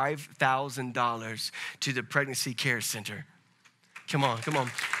 $5,000 to the Pregnancy Care Center. Come on.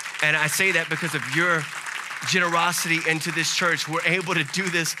 And I say that because of your generosity into this church. We're able to do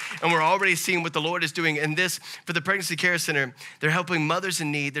this, and we're already seeing what the Lord is doing. And this, for the Pregnancy Care Center, they're helping mothers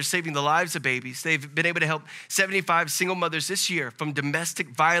in need. They're saving the lives of babies. They've been able to help 75 single mothers this year from domestic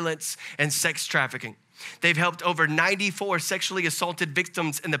violence and sex trafficking. They've helped over 94 sexually assaulted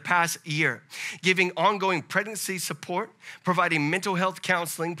victims in the past year, giving ongoing pregnancy support, providing mental health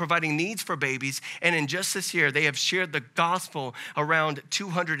counseling, providing needs for babies. And in just this year, they have shared the gospel around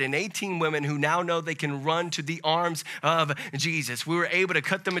 218 women who now know they can run to the arms of Jesus. We were able to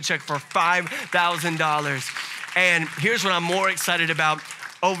cut them a check for $5,000. And here's what I'm more excited about.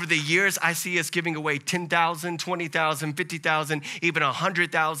 Over the years, I see us giving away $10,000, $20,000, $50,000, even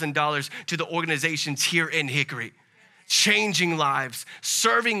 $100,000 to the organizations here in Hickory, changing lives,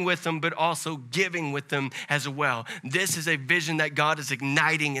 serving with them, but also giving with them as well. This is a vision that God is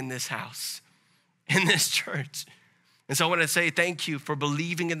igniting in this house, in this church. And so I want to say thank you for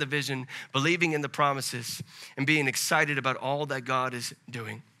believing in the vision, believing in the promises, and being excited about all that God is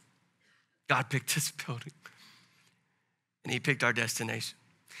doing. God picked this building, and he picked our destination.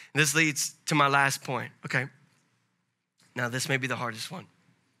 And this leads to my last point, okay? Now, this may be the hardest one.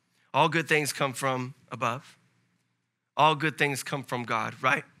 All good things come from above. All good things come from God,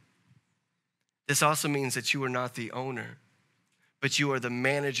 right? This also means that you are not the owner, but you are the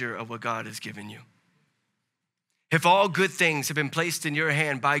manager of what God has given you. If all good things have been placed in your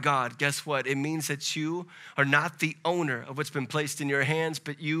hand by God, guess what? It means that you are not the owner of what's been placed in your hands,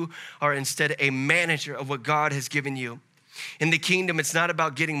 but you are instead a manager of what God has given you. In the kingdom, it's not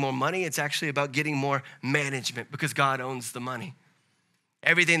about getting more money. It's actually about getting more management because God owns the money.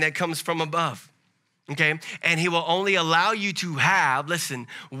 Everything that comes from above, okay? And he will only allow you to have, listen,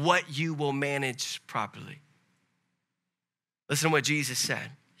 what you will manage properly. Listen to what Jesus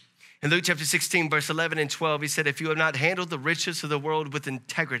said. In Luke chapter 16, verse 11 and 12, he said, if you have not handled the riches of the world with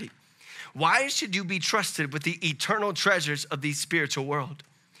integrity, why should you be trusted with the eternal treasures of the spiritual world?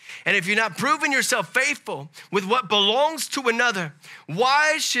 And if you're not proven yourself faithful with what belongs to another,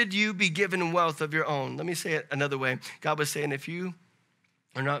 why should you be given wealth of your own? Let me say it another way. God was saying, if you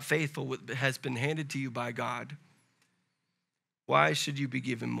are not faithful with what has been handed to you by God, why should you be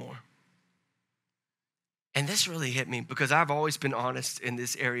given more? And this really hit me because I've always been honest in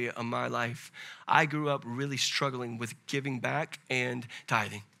this area of my life. I grew up really struggling with giving back and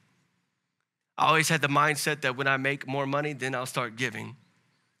tithing. I always had the mindset that when I make more money, then I'll start giving.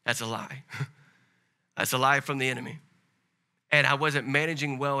 That's a lie. That's a lie from the enemy. And I wasn't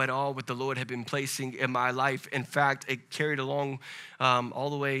managing well at all what the Lord had been placing in my life. In fact, it carried along all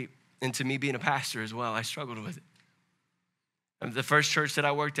the way into me being a pastor as well. I struggled with it. The first church that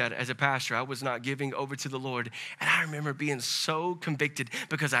I worked at as a pastor, I was not giving over to the Lord. And I remember being so convicted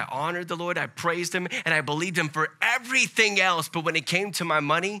because I honored the Lord, I praised him, and I believed him for everything else. But when it came to my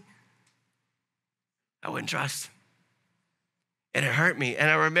money, I wouldn't trust. And it hurt me.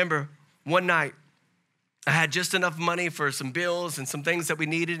 And I remember one night, I had just enough money for some bills and some things that we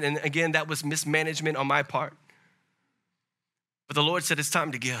needed. And again, that was mismanagement on my part. But the Lord said, it's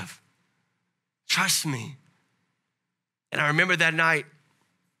time to give. Trust me. And I remember that night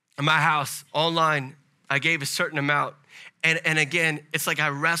in my house, online, I gave a certain amount. And again, it's like I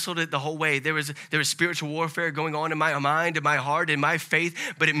wrestled it the whole way. There was spiritual warfare going on in my mind, in my heart, in my faith.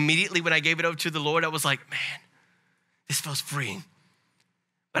 But immediately when I gave it over to the Lord, I was like, man, this feels freeing.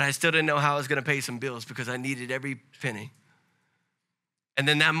 But I still didn't know how I was going to pay some bills because I needed every penny. And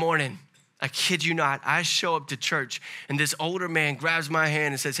then that morning, I kid you not, I show up to church and this older man grabs my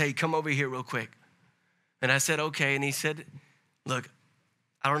hand and says, hey, come over here real quick. And I said, okay. And he said, look,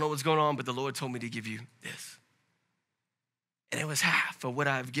 I don't know what's going on, but the Lord told me to give you this. And it was half of what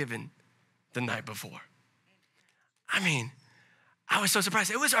I've given the night before. I mean, I was so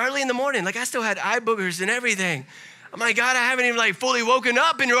surprised. It was early in the morning. Like I still had eye boogers and everything. I'm like, God, I haven't even fully woken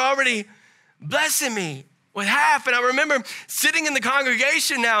up and you're already blessing me with half. And I remember sitting in the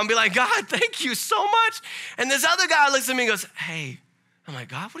congregation now and be like, God, thank you so much. And this other guy looks at me and goes, hey. I'm like,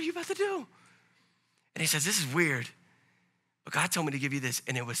 God, what are you about to do? And he says, this is weird, but God told me to give you this.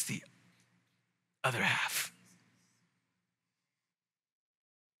 And it was the other half.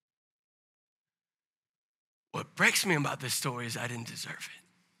 What breaks me about this story is I didn't deserve it.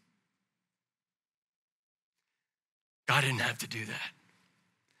 God didn't have to do that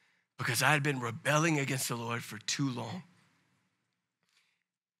because I had been rebelling against the Lord for too long.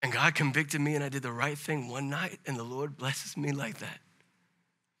 And God convicted me and I did the right thing one night and the Lord blesses me like that.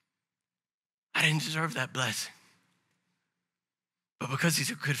 I didn't deserve that blessing. But because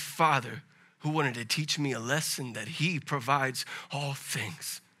he's a good father who wanted to teach me a lesson that he provides all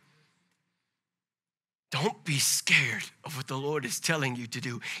things. Don't be scared of what the Lord is telling you to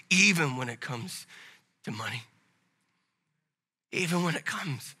do, even when it comes to money. Even when it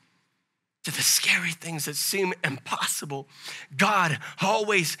comes to the scary things that seem impossible, God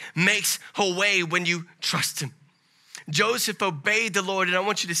always makes a way when you trust him. Joseph obeyed the Lord, and I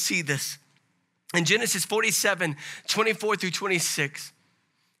want you to see this. In Genesis 47, 24 through 26,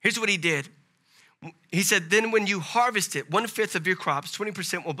 here's what he did. He said, then when you harvest it, 1/5 of your crops,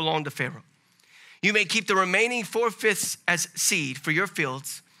 20% will belong to Pharaoh. You may keep the remaining 4/5 as seed for your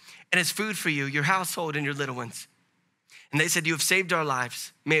fields and as food for you, your household, and your little ones. And they said, you have saved our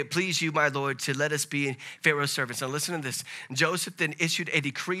lives. May it please you, my Lord, to let us be Pharaoh's servants. Now listen to this. Joseph then issued a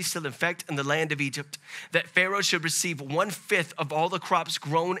decree still in effect in the land of Egypt that Pharaoh should receive 1/5 of all the crops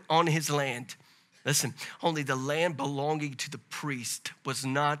grown on his land. Listen, only the land belonging to the priest was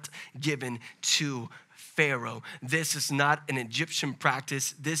not given to Pharaoh. This is not an Egyptian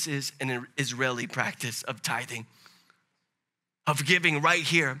practice. This is an Israeli practice of tithing, of giving right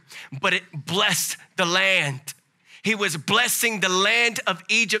here. But it blessed the land. He was blessing the land of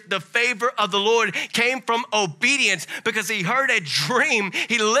Egypt. The favor of the Lord came from obedience because he heard a dream.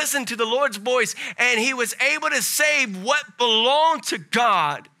 He listened to the Lord's voice and he was able to save what belonged to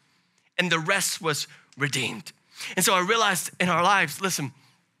God, and the rest was redeemed. And so I realized in our lives, listen,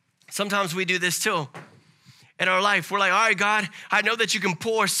 sometimes we do this too. In our life, we're like, all right, God, I know that you can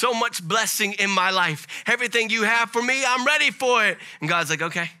pour so much blessing in my life. Everything you have for me, I'm ready for it. And God's like,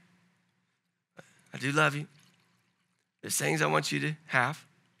 okay, I do love you. There's things I want you to have.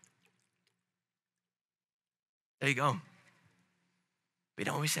 There you go. We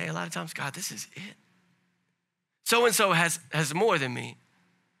don't always say a lot of times, God, this is it. So-and-so has more than me.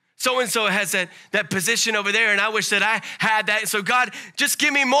 So-and-so has that position over there, and I wish that I had that. So God, just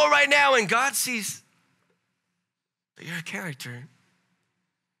give me more right now. And God sees that your character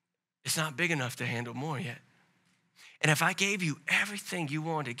is not big enough to handle more yet. And if I gave you everything you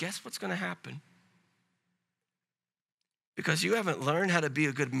wanted, guess what's going to happen? Because you haven't learned how to be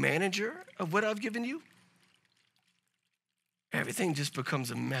a good manager of what I've given you, everything just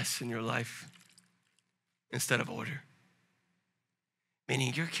becomes a mess in your life instead of order.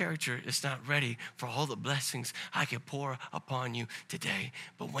 Meaning your character is not ready for all the blessings I can pour upon you today.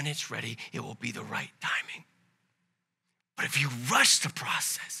 But when it's ready, it will be the right timing. But if you rush the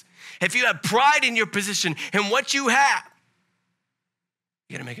process, if you have pride in your position and what you have,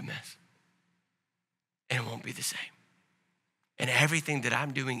 you're going to make a mess. And it won't be the same. And everything that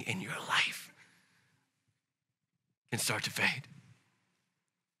I'm doing in your life can start to fade.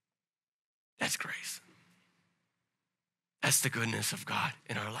 That's grace. That's the goodness of God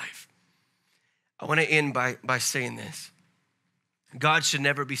in our life. I want to end by saying this. God should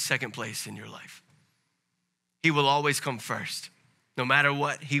never be second place in your life. He will always come first. No matter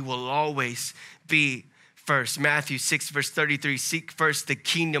what, he will always be first. Matthew 6, verse 33, seek first the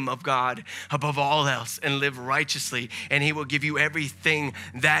kingdom of God above all else and live righteously, and he will give you everything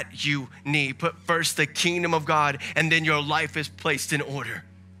that you need. Put first the kingdom of God, and then your life is placed in order.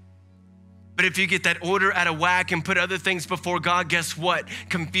 But if you get that order out of whack and put other things before God, guess what?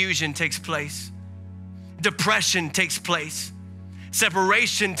 Confusion takes place. Depression takes place.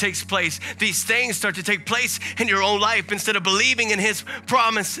 Separation takes place. These things start to take place in your own life instead of believing in his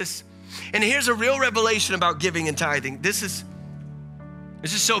promises. And here's a real revelation about giving and tithing. This is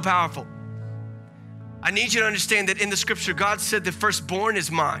so powerful. I need you to understand that in the scripture, God said the firstborn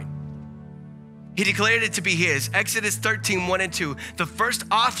is mine. He declared it to be his. Exodus 13, 1 and 2. The first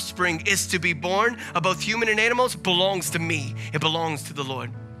offspring is to be born of both human and animals belongs to me. It belongs to the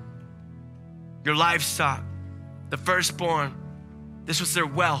Lord. Your livestock, the firstborn, this was their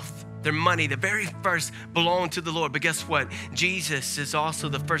wealth, their money, the very first belonged to the Lord. But guess what? Jesus is also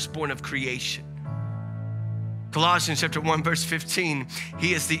the firstborn of creation. Colossians chapter 1, verse 15,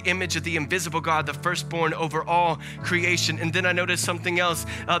 he is the image of the invisible God, the firstborn over all creation. And then I noticed something else.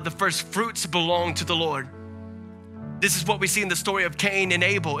 The first fruits belong to the Lord. This is what we see in the story of Cain and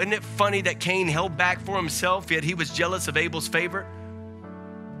Abel. Isn't it funny that Cain held back for himself, yet he was jealous of Abel's favor?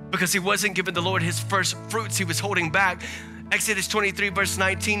 Because he wasn't giving the Lord his first fruits, he was holding back. Exodus 23, verse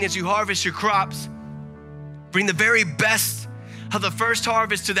 19, as you harvest your crops, bring the very best of the first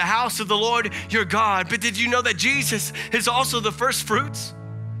harvest to the house of the Lord your God. But did you know that Jesus is also the first fruits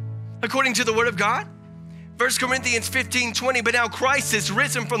according to the word of God? 1 Corinthians 15:20, but now Christ is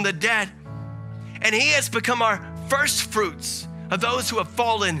risen from the dead, and he has become our first fruits of those who have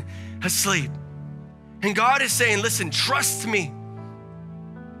fallen asleep. And God is saying, listen, trust me.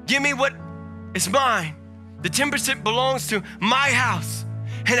 Give me what is mine. The 10% belongs to my house,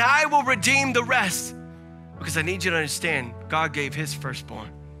 and I will redeem the rest. Because I need you to understand, God gave his firstborn.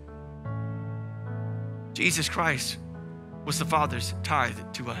 Jesus Christ was the Father's tithe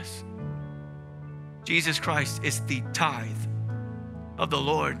to us. Jesus Christ is the tithe of the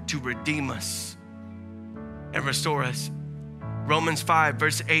Lord to redeem us and restore us. Romans 5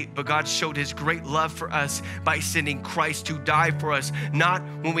 verse 8, but God showed his great love for us by sending Christ to die for us, not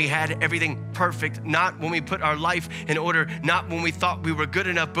when we had everything perfect, not when we put our life in order, not when we thought we were good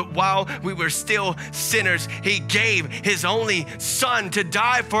enough, but while we were still sinners, he gave his only son to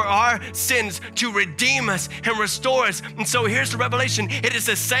die for our sins, to redeem us and restore us. And so here's the revelation. It is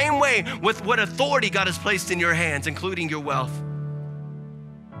the same way with what authority God has placed in your hands, including your wealth.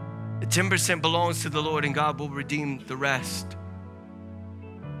 The 10% belongs to the Lord, and God will redeem the rest.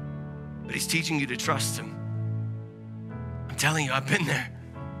 But he's teaching you to trust him. I'm telling you, I've been there.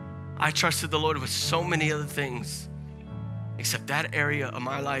 I trusted the Lord with so many other things except that area of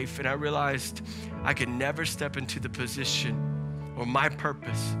my life, and I realized I could never step into the position or my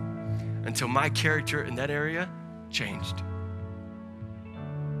purpose until my character in that area changed.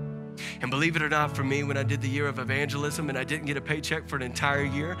 And believe it or not, for me, when I did the year of evangelism and I didn't get a paycheck for an entire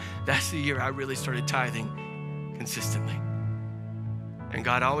year, that's the year I really started tithing consistently. And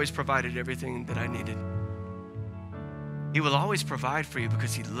God always provided everything that I needed. He will always provide for you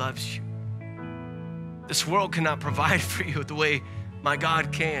because he loves you. This world cannot provide for you the way my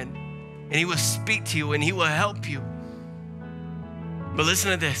God can. And he will speak to you and he will help you. But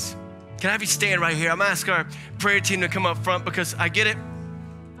listen to this. Can I have you stand right here? I'm gonna ask our prayer team to come up front because I get it.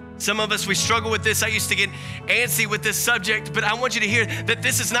 Some of us, we struggle with this. I used to get antsy with this subject, but I want you to hear that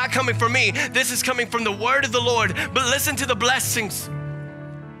this is not coming from me. This is coming from the word of the Lord. But listen to the blessings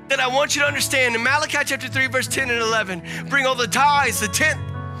that I want you to understand. In Malachi chapter 3, verse 10 and 11, bring all the tithes, the tenth,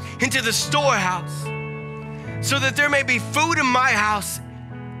 into the storehouse, so that there may be food in my house.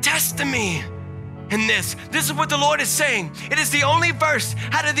 Test me in this. This is what the Lord is saying. It is the only verse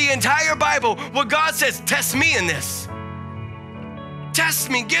out of the entire Bible where God says, test me in this. Test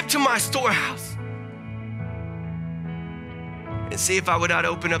me, give to my storehouse, and see if I would not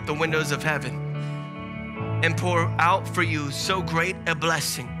open up the windows of heaven and pour out for you so great a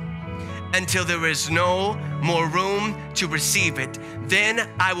blessing until there is no more room to receive it. Then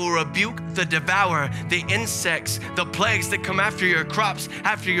I will rebuke the devourer, the insects, the plagues that come after your crops,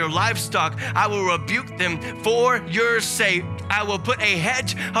 after your livestock. I will rebuke them for your sake. I will put a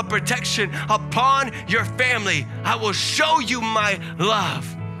hedge of protection upon your family. I will show you my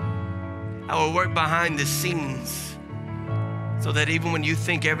love. I will work behind the scenes so that even when you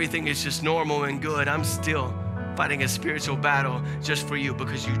think everything is just normal and good, I'm still fighting a spiritual battle just for you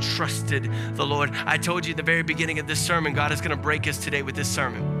because you trusted the Lord. I told you at the very beginning of this sermon, God is gonna break us today with this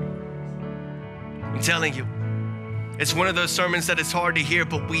sermon. I'm telling you, it's one of those sermons that it's hard to hear,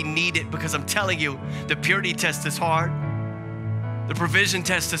 but we need it because I'm telling you, the purity test is hard. The provision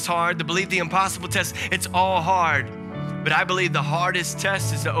test is hard. The believe the impossible test, it's all hard. But I believe the hardest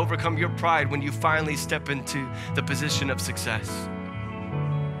test is to overcome your pride when you finally step into the position of success.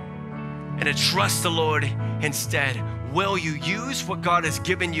 And to trust the Lord instead. Will you use what God has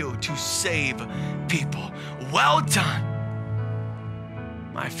given you to save people? Well done,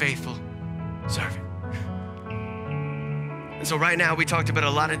 my faithful servant. And so right now we talked about a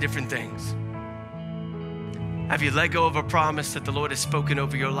lot of different things. Have you let go of a promise that the Lord has spoken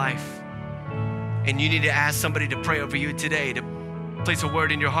over your life? And you need to ask somebody to pray over you today, to place a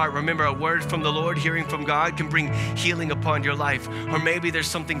word in your heart. Remember, a word from the Lord, hearing from God, can bring healing upon your life. Or maybe there's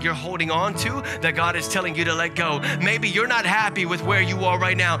something you're holding on to that God is telling you to let go. Maybe you're not happy with where you are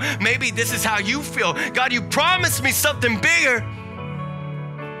right now. Maybe this is how you feel. God, you promised me something bigger,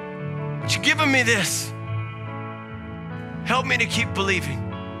 but you've given me this. Help me to keep believing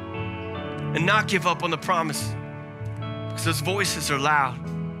and not give up on the promise, because those voices are loud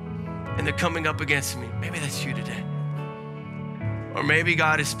and they're coming up against me. Maybe that's you today. Or maybe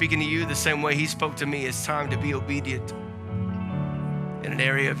God is speaking to you the same way he spoke to me. It's time to be obedient in an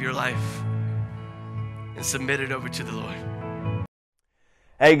area of your life and submit it over to the Lord.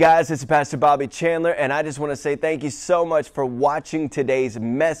 Hey guys, this is Pastor Bobby Chandler, and I just want to say thank you so much for watching today's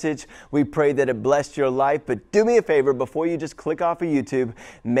message. We pray that it blessed your life, but do me a favor, before you just click off of YouTube,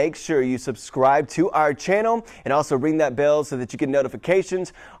 make sure you subscribe to our channel and also ring that bell so that you get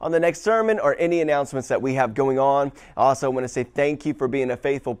notifications on the next sermon or any announcements that we have going on. I also want to say thank you for being a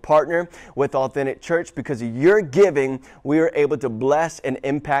faithful partner with Authentic Church. Because of your giving, we are able to bless and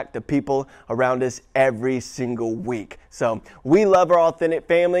impact the people around us every single week. So we love our Authentic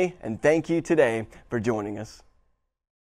family, and thank you today for joining us.